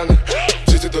broads in Atlanta,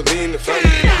 just to the lean the family.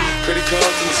 Credit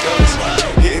cards in the scammers,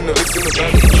 hitting the licks in the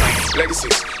van.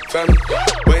 Legacies, family,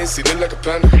 wait and see, look like a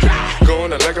panda.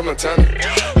 Going out like a Montana,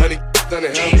 honey down the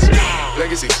helmets.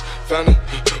 Legacies, family,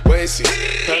 wait and see,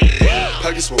 family.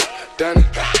 Pockets full, Danny,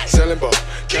 selling ball,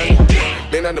 candy.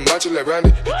 Man out the macho like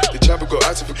Randy, the chopper go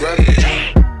out to for granted.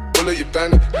 Pull up your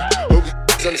bandit, hope you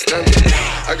understand me.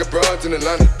 I got broads in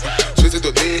Atlanta, twisted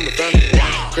the lean the family.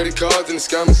 Credit cards in the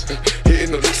scammers,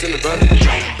 hitting the licks in the van.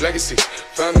 Legacy,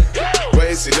 family, wait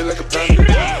and see, look like a panda.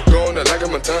 Going out like a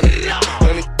Montana,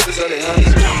 honey is on their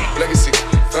hands. Legacy,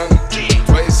 family,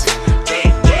 wait and see,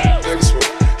 family. Legacy,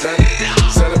 Danny,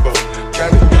 selling ball,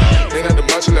 candy. Man out the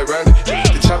macho like Randy,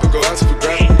 the chopper go out to for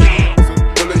granted.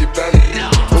 Pull up your bandit,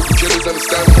 hope you killers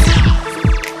understand me.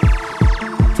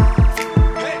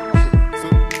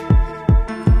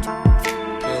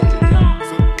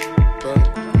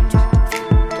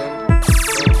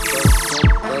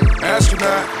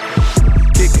 Astronaut,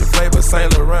 kicking flavor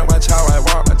Saint Laurent, watch how I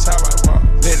walk.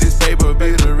 Let this paper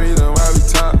be the reason why we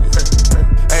talk.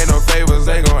 Ain't no favors,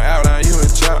 they gon' outline you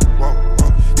and chop.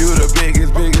 You the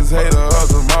biggest hater of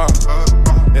them all.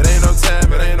 It ain't no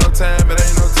time, it ain't no time, it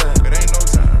ain't no time. It ain't no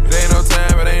time, it ain't no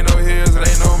time, it ain't no hills, it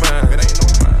ain't no mine.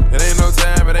 It ain't no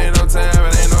time, it ain't no time,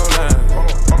 it ain't no line.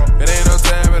 It ain't no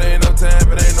time, it ain't no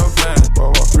time, it ain't no plan.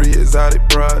 3 exotic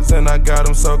brides and I got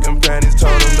them soaking panties.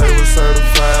 Told them they were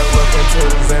certified. Welcome to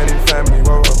the Zanny family.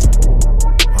 Whoa, whoa.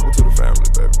 Welcome to the family,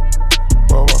 baby.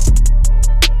 Whoa, whoa.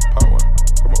 Part 1.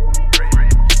 Come on.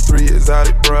 3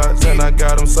 exotic brides and I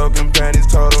got them soaking panties.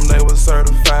 Told them they were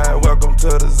certified. Welcome to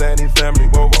the Zanny family.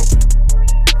 Whoa, whoa.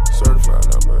 Certified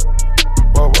now, baby.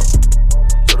 Whoa, whoa.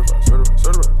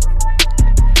 Certified.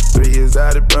 3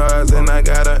 exotic brides and I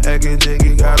got an acting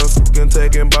jiggy. Got them fucking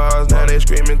taking bars. Now they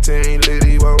screaming Team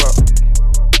Liddy. Whoa, whoa.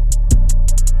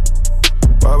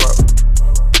 Whoa, whoa.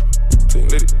 Team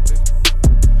Liddy.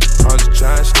 I'm just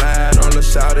trying to slide on the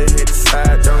side and hit the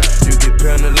side, don't you get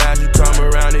penalized, you come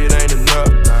around, it ain't enough.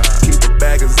 Keep a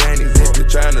bag of Xannies if you're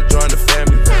trying to join the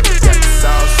family. Got the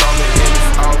sauce on me and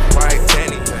it's off-white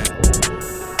tanny.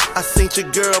 I seen your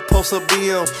girl post a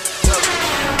BM,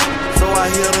 so I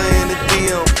hit her in the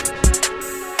DM.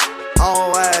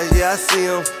 All eyes, yeah, I see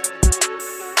him.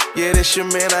 Yeah, that's your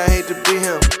man, I hate to be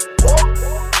him.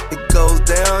 It goes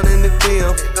down in the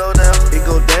DM. It go down. It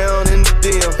go down in the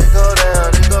DM. It go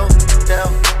down. It go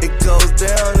down. It goes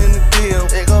down in the DM.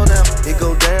 It go down. It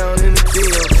go down in the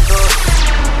DM.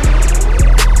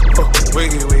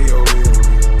 Wiggy, wiggy, oh, wiggy, oh.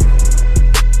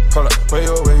 Hold up, way,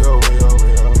 oh, way, oh, way, oh,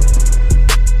 way,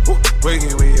 oh.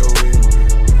 Wiggy, wiggy, oh, wiggy, oh.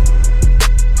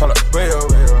 Hold up, way, oh,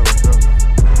 way, oh, way,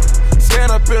 oh.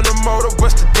 Stand up in the motor,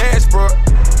 what's the dashboard?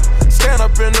 Stand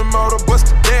up in the motor, what's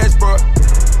the dashboard?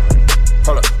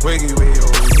 Hold up, wiggy, wiggy,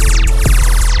 oh,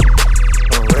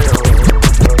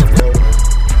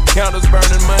 counters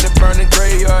burning, money burning,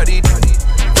 graveyard eating.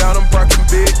 Found them parking,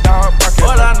 big dog parking.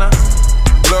 What I know?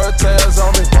 Blood tails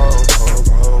on me.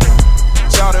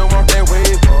 Shout it, want that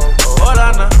wave. What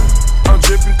I know? I'm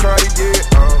dripping Cartier.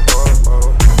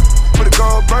 Put a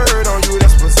gold bird on you,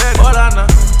 that's pathetic. What I know?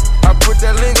 I put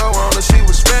that lingo on her, she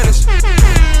was Spanish.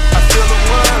 I feel the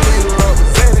 1 liter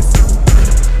represented.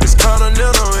 It's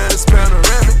continental and it's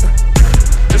panoramic.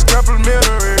 It's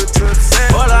complimentary to the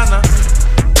sand. What I know?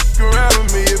 Around with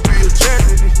me, it be a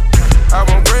tragedy. I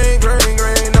want green,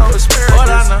 no asparagus. What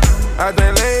I know? I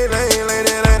think lane,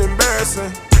 it ain't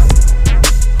embarrassing.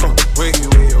 Wiggy,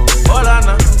 wiggy, oh, wiggy. What I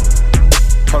know?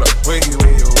 Hold up, wiggy,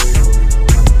 wiggy, oh, wiggy.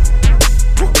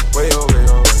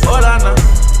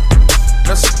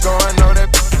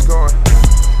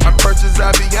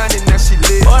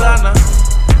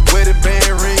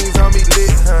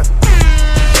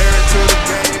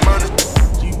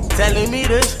 telling me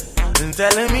this and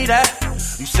telling me that.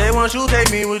 You say once you take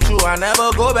me with you, I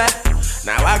never go back.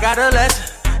 Now I got a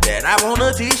lesson that I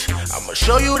wanna teach. I'ma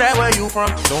show you that where you from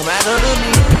don't matter to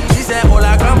me. She said,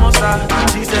 hola, como esta?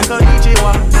 She said,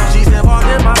 konnichiwa. She said,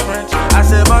 pardon my French. I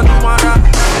said, bonjour, mara.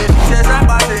 She said,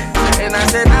 zapate. And I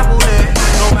said, napule.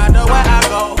 No matter where I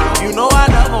go, you know I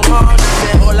love them all.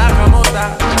 She said, hola, como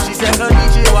esta? She said,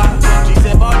 konnichiwa. She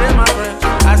said, pardon my French.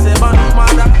 I said, bonjour,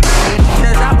 mara. She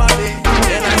said, zapate.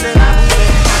 And I said, napule.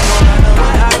 No matter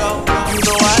where I go, you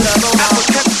know I love them all.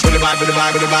 With the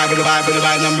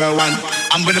vibe, number one.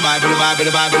 I'm with the vibe,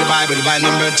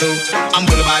 number two. I'm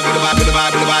with the vibe, number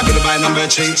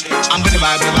three. I'm with the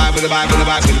vibe, number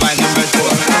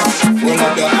four. Hold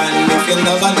up your hand if you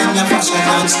love and then your fashion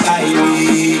and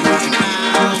styling.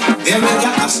 There we go,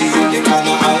 I see you in the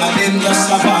corner, all of them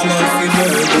just a ball out for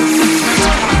dirty.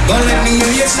 Don't let me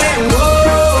hear you say,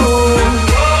 whoa.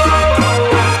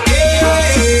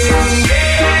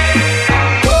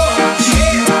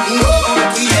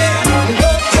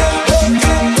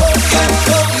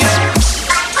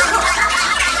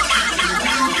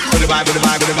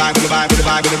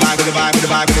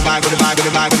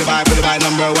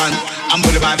 Number one. I'm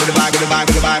with the vibe,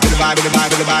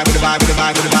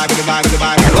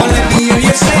 Don't let me hear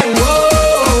you say, whoa.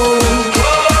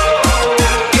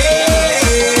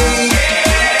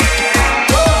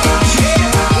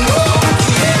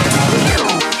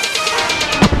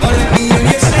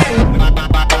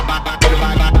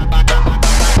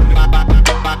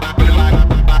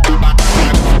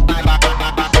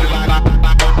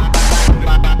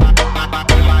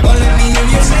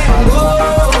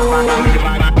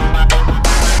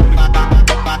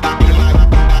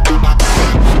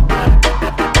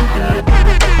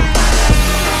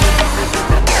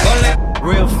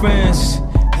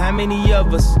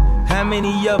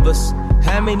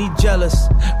 How many jealous?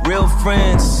 Real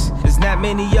friends, there's not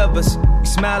many of us. We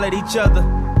smile at each other,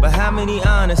 but how many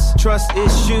honest? Trust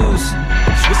issues,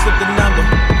 switch up the number.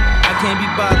 I can't be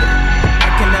bothered, I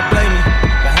cannot blame you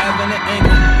for having an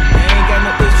angle. I ain't got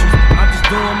no issues, I'm just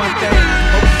doing my thing.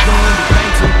 Hope you're doing the thing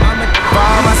too. I'm at the for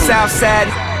all my Southside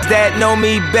that know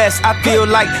me best, I feel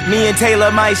like me and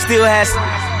Taylor might still have.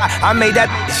 I made that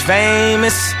bitch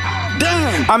famous.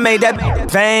 I made that bitch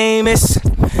famous.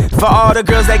 For all the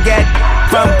girls that get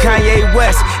from Kanye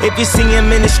West. If you see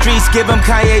him in the streets, give him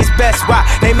Kanye's best. Why?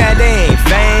 They mad they ain't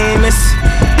famous.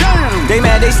 They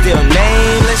mad they still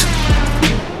nameless.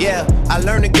 Yeah, I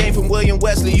learned the game from William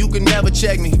Wesley, you can never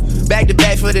check me. Back to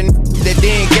back for the that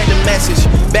didn't get the message.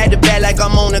 Back to back like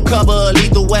I'm on the cover of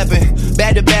Lethal Weapon.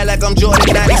 Back to back like I'm Jordan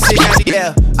 96, 90.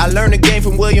 Yeah, I learned the game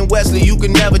from William Wesley, you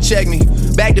can never check me.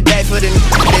 Back to back for the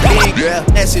that didn't get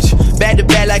the message. Back to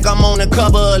back like I'm on the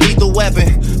cover of Lethal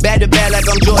Weapon. Back to back like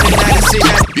I'm Jordan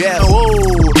 96, 90. Yeah,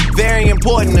 whoa, very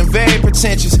important and very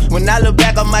pretentious. When I look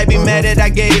back, I might be mad that I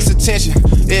gave this attention.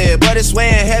 Yeah, but it's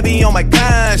weighing heavy on my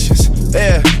conscience.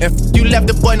 Yeah, and you left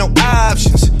the boy no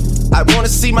options. I wanna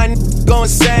see my go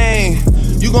insane.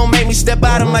 You gon' make me step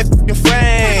out of my fucking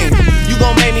frame. You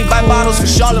gon' make me buy bottles for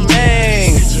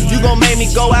Charlemagne. You gon' make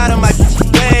me go out of my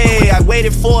way. I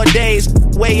waited 4 days,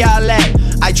 where y'all at?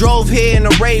 I drove here in a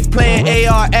rave playing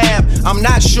AR-AB. I'm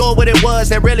not sure what it was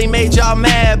that really made y'all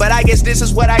mad, but I guess this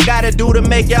is what I gotta do to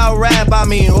make y'all rap. I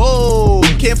mean, oh,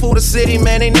 can't fool the city,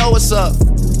 man, they know what's up.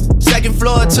 Second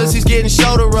floor, Tootsie's getting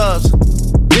shoulder rubs.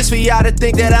 This for y'all to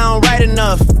think that I don't write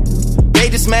enough. They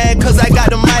just mad cause I got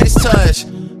the Midas touch.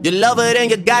 You love her, then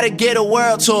you gotta get a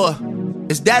world tour.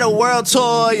 Is that a world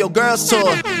tour or your girl's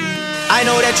tour? I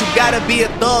know that you gotta be a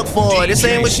thug for her. This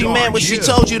ain't what she meant when she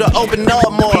told you to open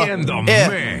up more.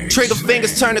 Yeah, trigger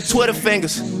fingers turn to Twitter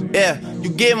fingers. Yeah, you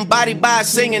getting body by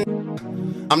singing.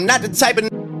 I'm not the type of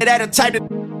that'll type of.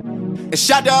 And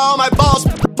shout to all my balls,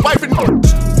 wife and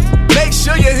make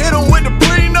sure you hit them with the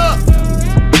prenup.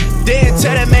 Then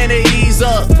tell that man to ease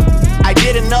up. I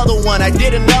did another one.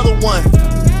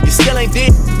 You still ain't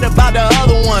did about the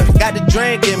other one. Got the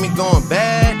drink in me going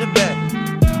back to back.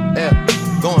 Yeah,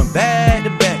 going back to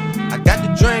back. I got the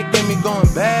drink in me going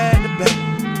back to back.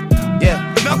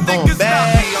 Yeah, I'm going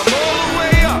back. I'm all the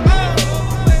way up.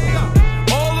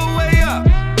 All the way up.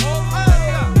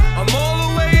 I'm all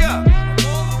the way up.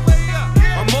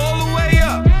 I'm all the way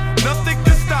up. Nothing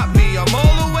can stop me. I'm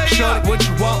all the way up. Shorty, what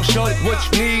you want? Shorty, what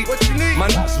you need? My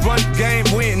niggas run the game,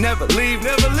 we ain't never leave.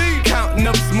 Counting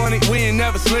up this money, we ain't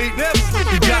never sleep.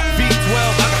 You got V12,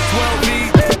 I got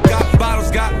 12 V's. Got bottles,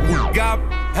 got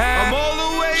I'm all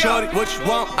the way up. Shorty, what you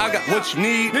want? I got what you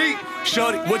need.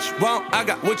 Shorty, what you want? I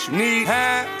got what you need.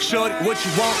 Shorty, what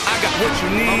you want? I got what you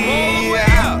need. I'm all the way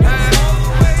up.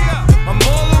 I'm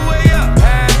all the way up.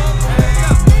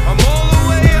 I'm all the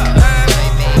way up.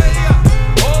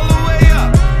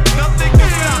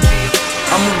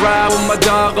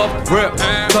 off the rip.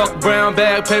 Tuck brown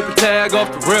bag, paper tag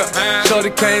off the rip. Shorty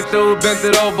came through, bent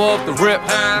it over off the rip.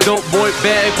 Dope boy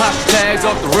bag, pop the tags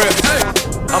off the rip.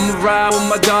 I'ma ride with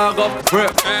my dog off the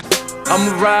rip.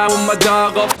 I'ma ride with my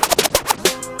dog off the rip.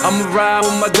 I'ma ride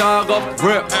with my dog off the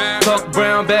rip. Tuck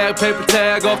brown bag, paper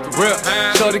tag off the rip.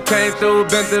 Shorty came through,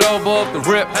 bent it over off the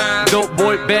rip. Dope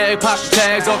boy bag, pop the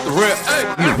tags off the rip.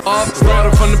 Off the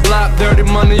starter from the block, dirty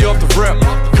money off the rip.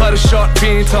 Cut a short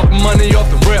bean, talk money off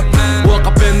the rip. Walk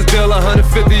up in the deal,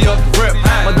 150 off the rip.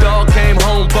 My dog came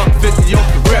home, $150 off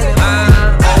the rip.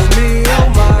 Oh me, oh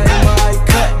my,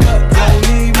 cut, don't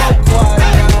need more quiet.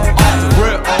 Off the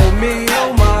rip. Oh me,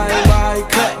 oh my,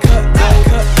 cut.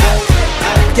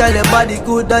 Girl, your body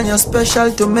good and you're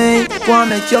special to me. Wanna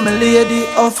make you my lady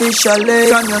officially.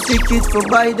 From your ticket for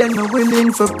buy, then you're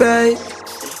willing for pay.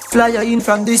 Fly you in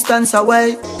from distance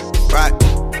away. Right,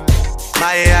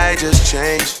 my AI just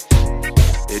changed.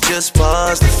 It just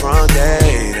buzzed the front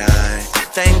gate. I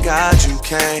thank God you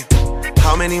came.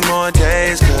 How many more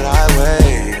days could I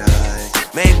wait? I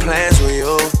made plans with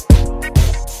you,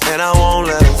 and I won't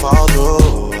let them fall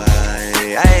through.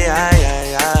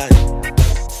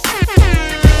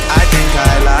 I think I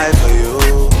lie for you.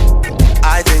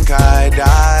 I think I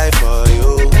die for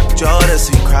you.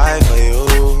 Jodeci cry for you.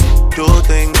 Do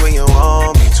things when you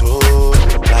want me to.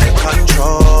 Like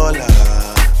controller,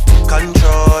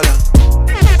 controller.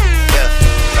 Yeah,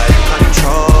 like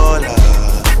controller,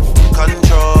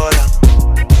 controller.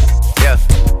 Yeah.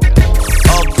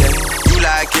 Okay, you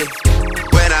like it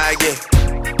when I get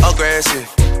aggressive.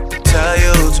 Tell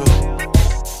you to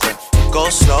go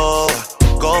slower,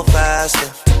 go faster.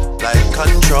 Like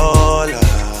controller,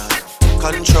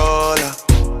 controller.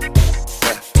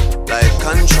 Yeah, like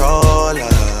controller,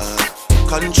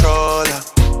 controller.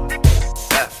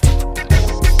 Yeah.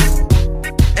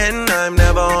 And I'm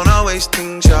never on a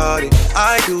wasting shawty.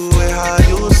 I do it how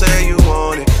you say you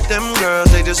want it. Them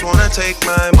girls, they just wanna take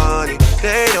my money.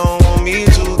 They don't want me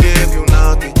to give you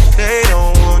nothing. They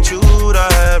don't want you to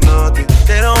have nothing.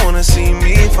 They don't wanna see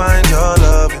me find your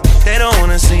love. They don't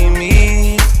wanna see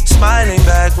me smiling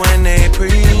back when they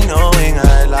pre-knowing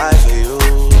I lie for you.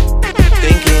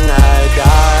 Thinking I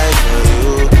die for you.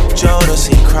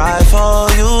 Jodeci cry for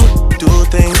you. Do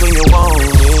things when you want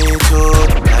me to.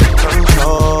 Like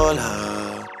controller,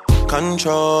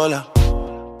 controller.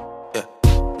 Yeah,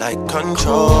 like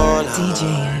controller.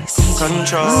 DJs.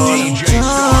 Controller. DJ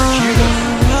Star Q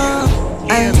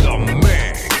in the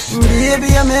mix. Baby,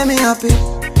 you make me happy.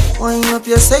 Wind up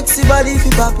your sexy body if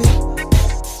you pop it.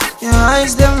 Your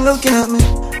eyes them looking at me,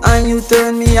 and you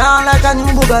turn me on like a new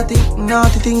Bugatti.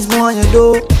 Naughty things more you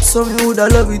do, so me woulda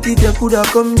love it if you coulda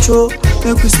come true.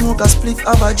 Make we smoke a spliff,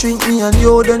 have a drink me and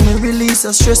you. Then me release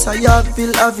a stress I have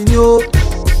feel having you.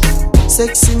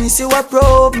 Sexy me see what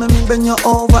probe, make me bend you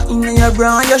over in your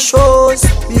bra and your shoes.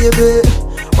 Baby,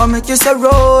 want make you say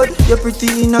road. You're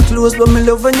pretty in a clothes, but me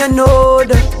love when you know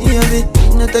that. Baby,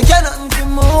 you not take nothing to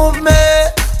move me.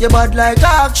 You bad like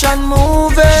action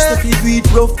movie. Just if you do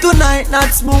it rough tonight, not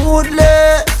smoothly.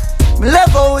 Me love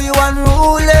how you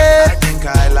unruly. I think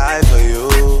I lie for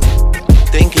you.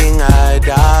 Thinking I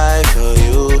die for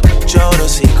you.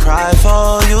 Jodeci cry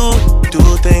for you. Do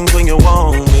things when you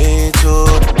want me to.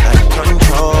 Like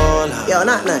controller. Yo,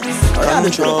 not nice.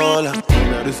 Controller.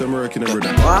 Now this American every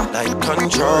day. What? Like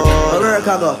controller. Where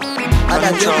can go? I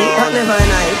got you that never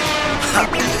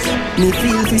night. Me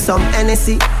feel for some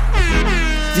NSC.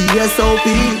 VSOP,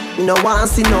 me no want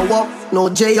see no walk, no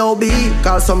J.O.B.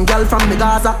 Call some girl from the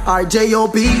Gaza or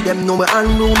J.O.B. Them know me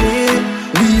and know me,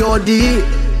 V.O.D.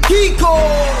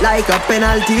 Kiko, like a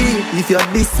penalty. If you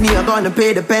diss me, I'm gonna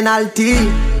pay the penalty.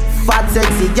 Fat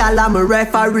sexy girl, I'm a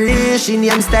referee. She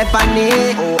named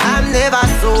Stephanie. Oh, I'm never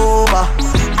sober.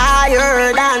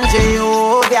 Higher than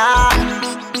J.O.B.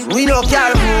 We no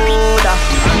care border.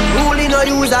 Only no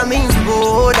use a means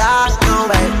border. No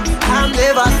way. I'm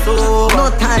never sober. No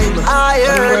time.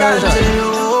 Higher than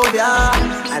Jehovah.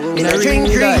 And me no drink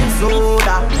green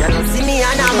soda. You don't see me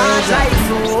and I'm a dry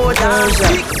soda.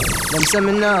 Them say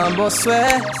me nah bust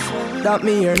swear. That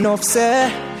me hear enough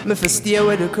say. Me fi stay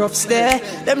where the crops there.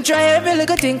 Them try every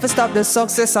little thing for stop the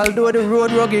success. Although the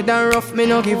road rugged and rough, me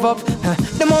no give up.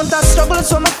 The amount of struggles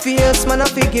from my face, man I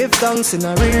fi give thanks in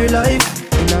a real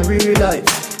life. In a real life.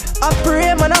 I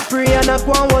pray, man, I pray, and I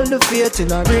go and hold the faith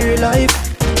in a real life.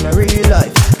 In a real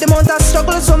life. The amount of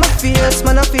struggles on my face,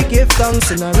 man, I fi give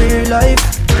thanks in a real life.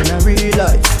 In a real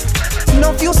life.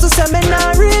 No used to say me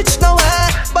not reach nowhere,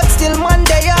 but still one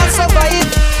day I'll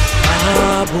survive.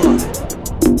 Ah boy.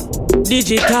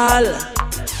 Digital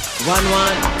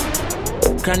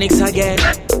 1-1. Chronics again.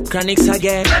 Chronics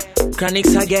again.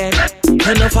 Chronics again.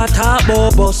 Enough a talk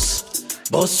about bus.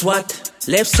 Bus what?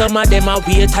 Left some of them a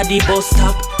wait at the bus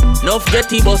stop. Nuff get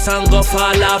the bus and go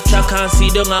fall off track and see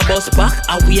them a bus back.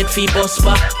 I wait for bus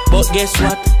back, but guess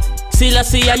what? Still I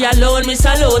see I alone, me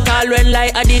salute all when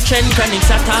like a the trend chronics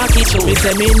attack it. Me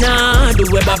say me nah do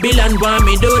where Babylon want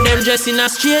me do. Them dress in a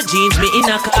straight jeans, me in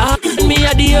a car. Me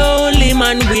a the only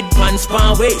man with pants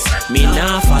pan waist. Me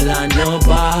nah follow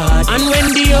nobody. And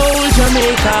when the old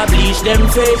Jamaica bleach them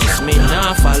face, me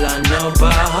nah follow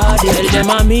nobody. Tell them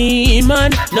a me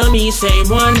man, no me same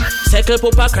one. Circle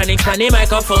Pupa Chronics on the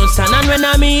microphone stand. And when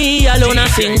I me alone I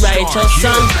sing righteous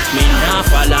song. Me nah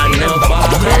follow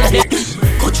nobody.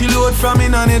 Coachy load from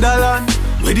in a Netherlands,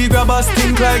 where the grabbers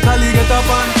stink like Ali get up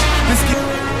on.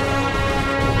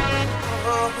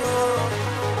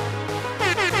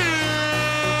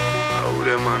 How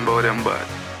them man bout them bad?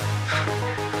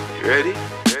 You ready?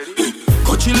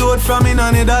 Coachy load from in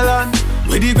a Netherlands,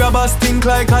 where the grabbers stink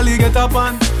like Ali get up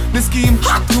on. The scheme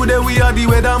hot today we are the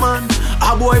weatherman.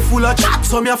 A boy full of chat,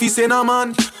 so me a fi say no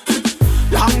man.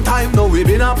 Long time now we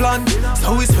been a plan,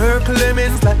 so we circle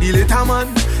lemons like the little man.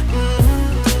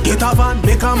 Get a van,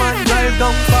 make a man drive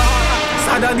down far.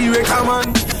 Sada the wrecker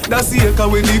man, that's the echo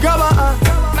with the grabber.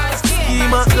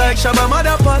 Schema like Shabba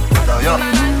Motherpot.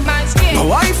 No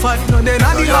Wi-Fi, no then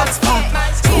at the hotspot.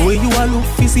 So when you a look,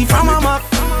 you see from a map.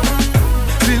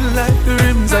 Feel like the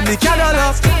rims and the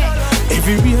Cadillac.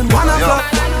 Every rain, 1 o'clock.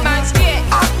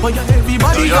 But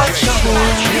everybody got shot. Girl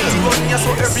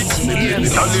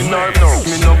in her now,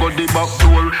 me no go the back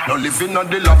door. No living on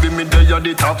the lobby, me there at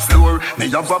the top floor. Me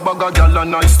have a bag of gal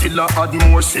and I still a add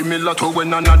more. Similar to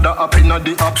when another app in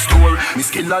the app store. Me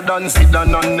skiller than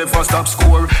Zidane and never stop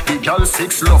score. The gal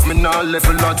 6 love me now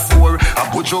level at 4. I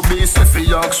put your base if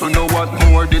you ask, so know what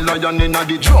more. The lion in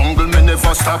the jungle, me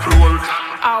never stop roar.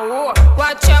 Oh,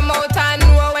 watch your mouth and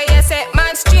know where you set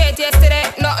man straight yesterday.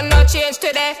 Nothing no change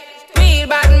today. Real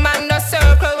bad man no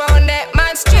circle round that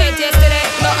man straight yesterday.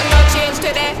 Nothing no change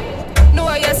today. Know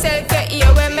yourself you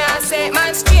hear when me I say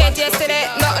man straight yesterday.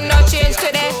 Nothing no change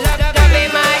today. Love me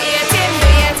my 18, do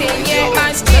your thing, yeah.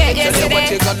 Man straight yesterday. What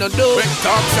you gonna do? Quick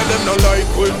talk, say them no like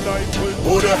we.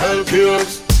 Who the hell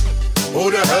cares? Who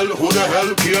the hell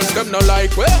cares? Them no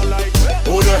like we.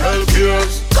 Who the hell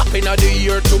cares? Cupping of the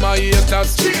year to my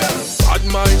haters. Cheers. Bad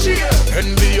mind. Cheers.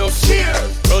 Envious.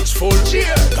 Cheers. Grudgeful.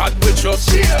 Cheers. God with us.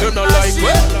 Cheers. Them no like we.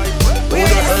 Who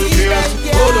the hell cares?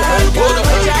 Who the hell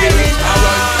cares?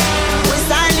 Alright. We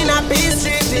stand in a peace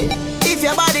treaty. If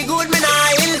your body good, me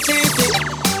nah ill treat it.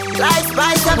 Life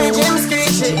spice of me gym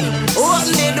street. Open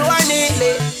the door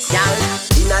neatly. Y'all,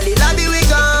 inna the lobby we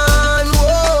gone.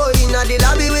 Whoa, inna the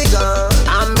lobby we gone.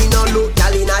 And me no look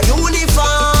y'all inna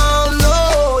uniform.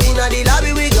 No, inna the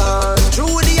lobby we gone.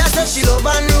 Trudy I say she love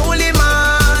unruly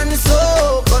man.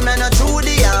 So come and through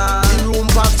the yard. The room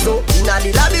packed so inna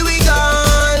the lobby we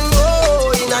gone.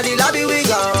 Whoa, inna the lobby we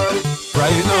gone.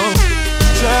 Right now,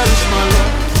 cherish my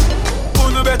love.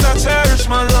 Who better cherish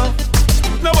my love?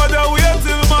 Nobody wait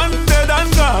till man dead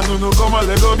and gone. Who no come and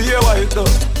let go be a white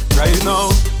dove. Right now,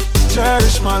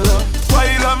 cherish my love.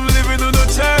 While I'm living, who no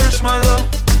cherish my love.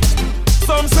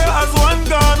 Some say as one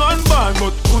gone, one born,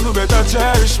 but who no better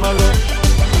cherish my love.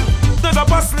 Never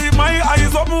pass sleep, my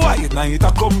eyes up wide. Night I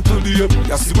come to the up,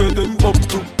 you see where them up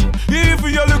to. If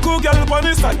you little girl on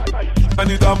the side, I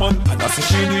need a man, and I say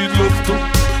she need love too.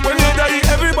 When you die,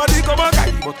 everybody come and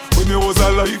guide. But when you was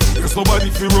alive, there's nobody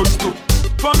to run to.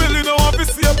 Family no want to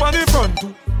see up on the front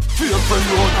too. Feel friend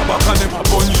you on the back and them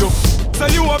upon you. Say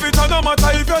you have it and no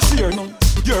matter if you share none.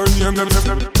 Your name them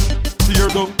tear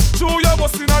down. Show your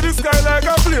bust in the sky like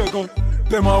a flare gun.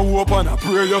 Them a hope and a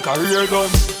pray your career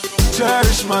done.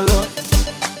 Cherish my love.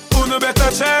 Who no better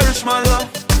cherish my love.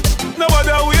 Nobody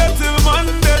wait till man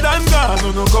dead and gone.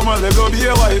 Who no come and let go be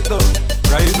a white dove.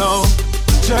 Right now,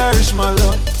 cherish my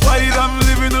love. While I'm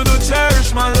living, who no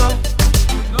cherish my love.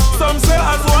 Some say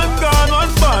as one gone,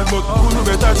 one born, but who no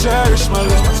better cherish my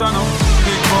love. So now,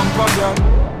 big bumper girl,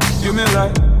 you me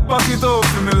like. Back it up,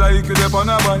 you me like you dep on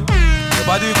a bike. Your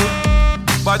body good,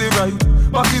 body right.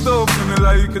 Back it up, you me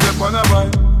like you dep on a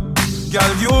bike.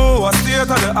 Girl, you a state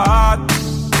of the art,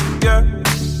 yeah.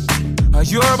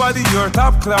 Your body, your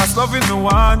top class, loving me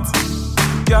want.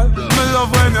 Girl, me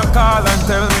love when you call and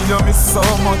tell me you miss so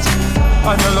much.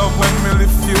 And you love when me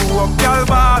lift you up. Girl,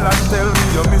 ball and tell me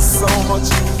you miss so much.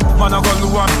 Man, I gonna do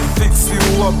and fix you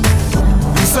up.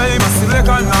 You say you select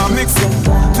and now mix up.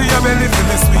 To your belly feel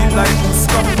the sweet like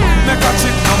stuff. Make a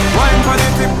chip now, wine for the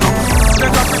tip now.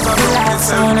 Take a pit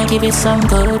of I wanna give you some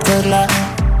good, good love.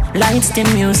 Lights, the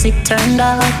music turned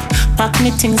up. Pack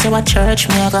me things, you a church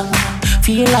me a go.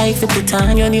 Feel like the put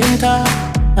on your new top.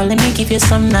 Well, let me give you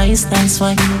some nice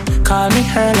wine. Call me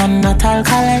Earl and not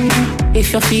alkaline.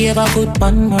 If you feel ever good,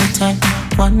 one more time.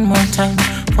 Why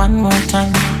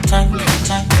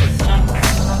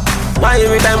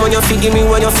every time when you give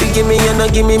me, you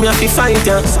not give me a fi fight,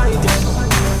 yeah?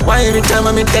 Why every time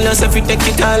when me tell yourself you take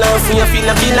it all off, you feel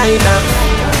like you like that?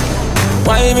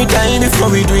 Why every time before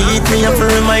we do it, me have to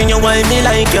remind you why me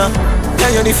like you? Yeah,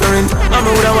 you're different, I'm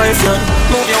with a wife, yeah.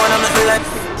 Move you wanna make me like.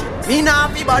 Me nah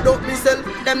fi bad up myself,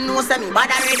 them know say me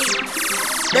bad already.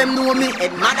 Them know me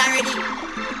head mad already.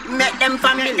 Make them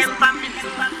family.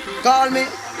 Call me.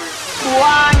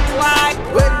 Why?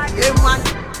 Well, yeah man.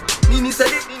 Mini said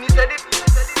it.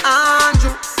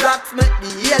 Andrew, blacks make the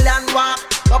alien walk.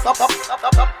 Up.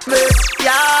 Play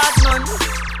yard man.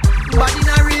 Bad in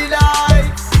a real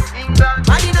life. England.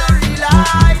 Bad in a real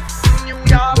life. New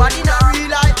York. Bad in a real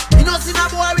life. You know see na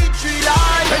boy with 3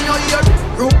 life. When you hear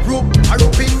rope, a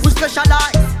roping, we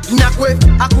specialize in a quiff,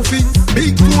 a coffin,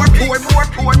 big tour,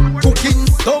 cooking,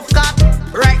 tough cut,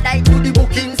 right like to the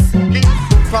bookings.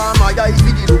 From my eyes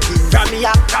to the looking. From me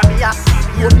up,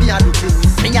 hold me a looking.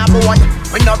 Me a boy,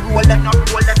 when not roll them,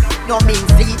 no mean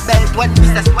seatbelt when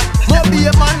business when. No be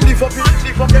a man, lift up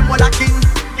them all a king.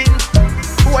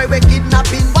 Boy we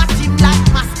kidnapping, watch him like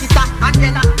mosquito, and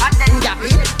then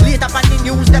yapping. Later on the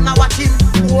news, them a watch him.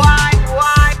 Why?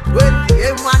 Well,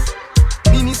 yeah man.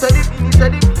 Mini said it.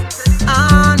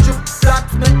 Andrew,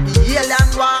 blacks make the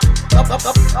alien walk. Up,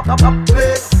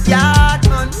 play yard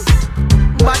man.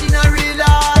 Bad in a real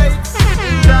life.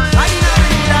 Bad in a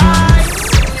real life.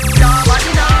 Bad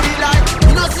in a real life.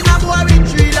 You know see na boy with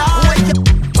 3 life.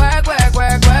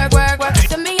 Work.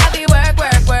 To me I be work.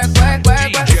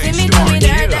 See me do me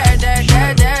dirt.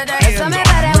 So me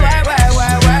better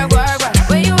work.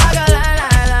 When you walk a la.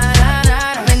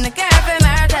 In the cafe,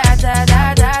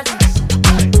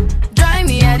 drive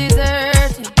me a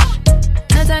dessert.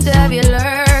 No time to have you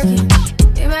lurking.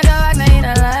 You make a walk, now you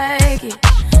don't like it.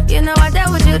 You know I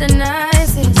dealt with you the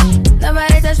nicest.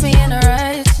 Nobody touched me in a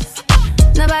righteous.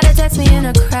 Nobody text me in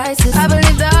a crisis. I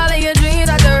believed all of your dreams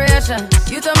are duration.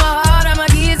 You took my heart, I'm my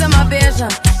keys, and my vision.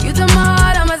 You took my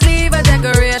heart, I'm a sleeve, a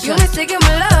decoration. You mistaken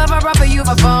my love, I brought for you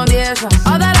for foundation.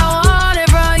 All that I wanted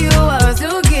from you was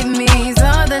to give me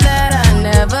something that I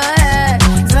never had,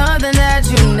 something that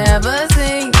you never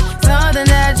seen, something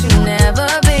that you never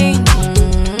been.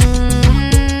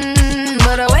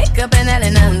 But I wake up and hell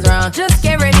and nothing's wrong. Just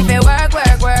get ready for work.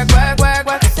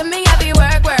 To me I be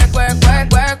work.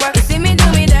 You see me do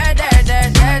me dirt.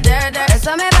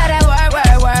 So me better work.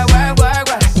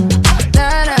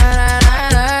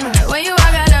 When you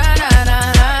walk out,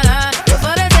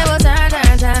 before the table turn.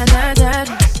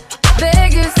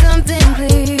 Beg you something,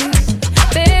 please.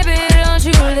 Baby, don't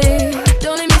you leave.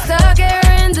 Don't leave me stuck here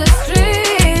in the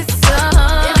streets.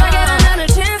 If I get another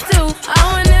chance to, I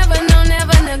would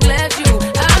never neglect you.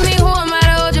 I mean, who am I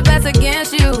to hold your best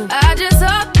against you? I just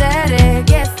hope that it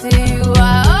gets to you. I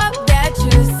hope that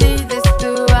you see this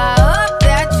through. I hope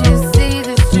that you see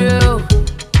this true.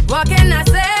 What can I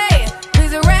say?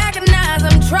 Please recognize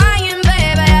I'm trying,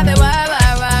 baby. I be work.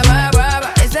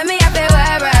 You see me, I be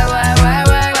work.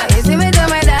 You see me do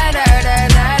my da.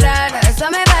 So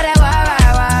me better work.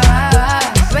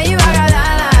 When you walk a la.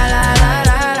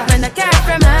 When the cat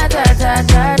from my da.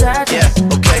 Yeah,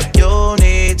 okay. You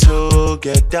need to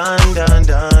get done.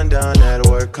 That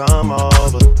work come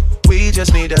over. We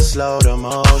just need to slow the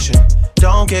motion.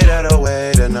 Don't get out of the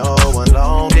way to no one.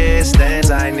 Long distance,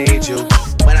 I need you.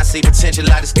 When I see potential,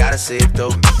 I just gotta see it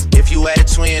through. If you had a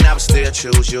twin, I would still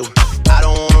choose you. I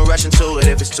don't wanna rush into it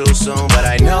if it's too soon, but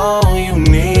I know you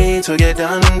need to get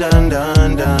done.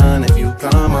 If you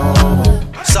come over,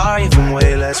 sorry if I'm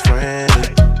way less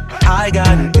friendly. I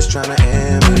got niggas tryna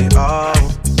end me. Oh,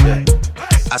 yeah.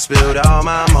 I spilled all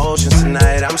my emotions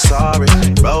tonight, I'm sorry.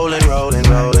 Rolling.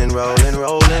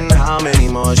 How many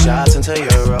more shots until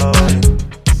you're rolling?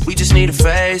 We just need a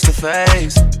face to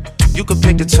face. You could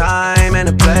pick the time and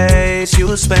the place.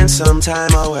 You'll spend some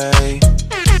time away.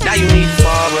 Now you need to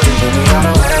fall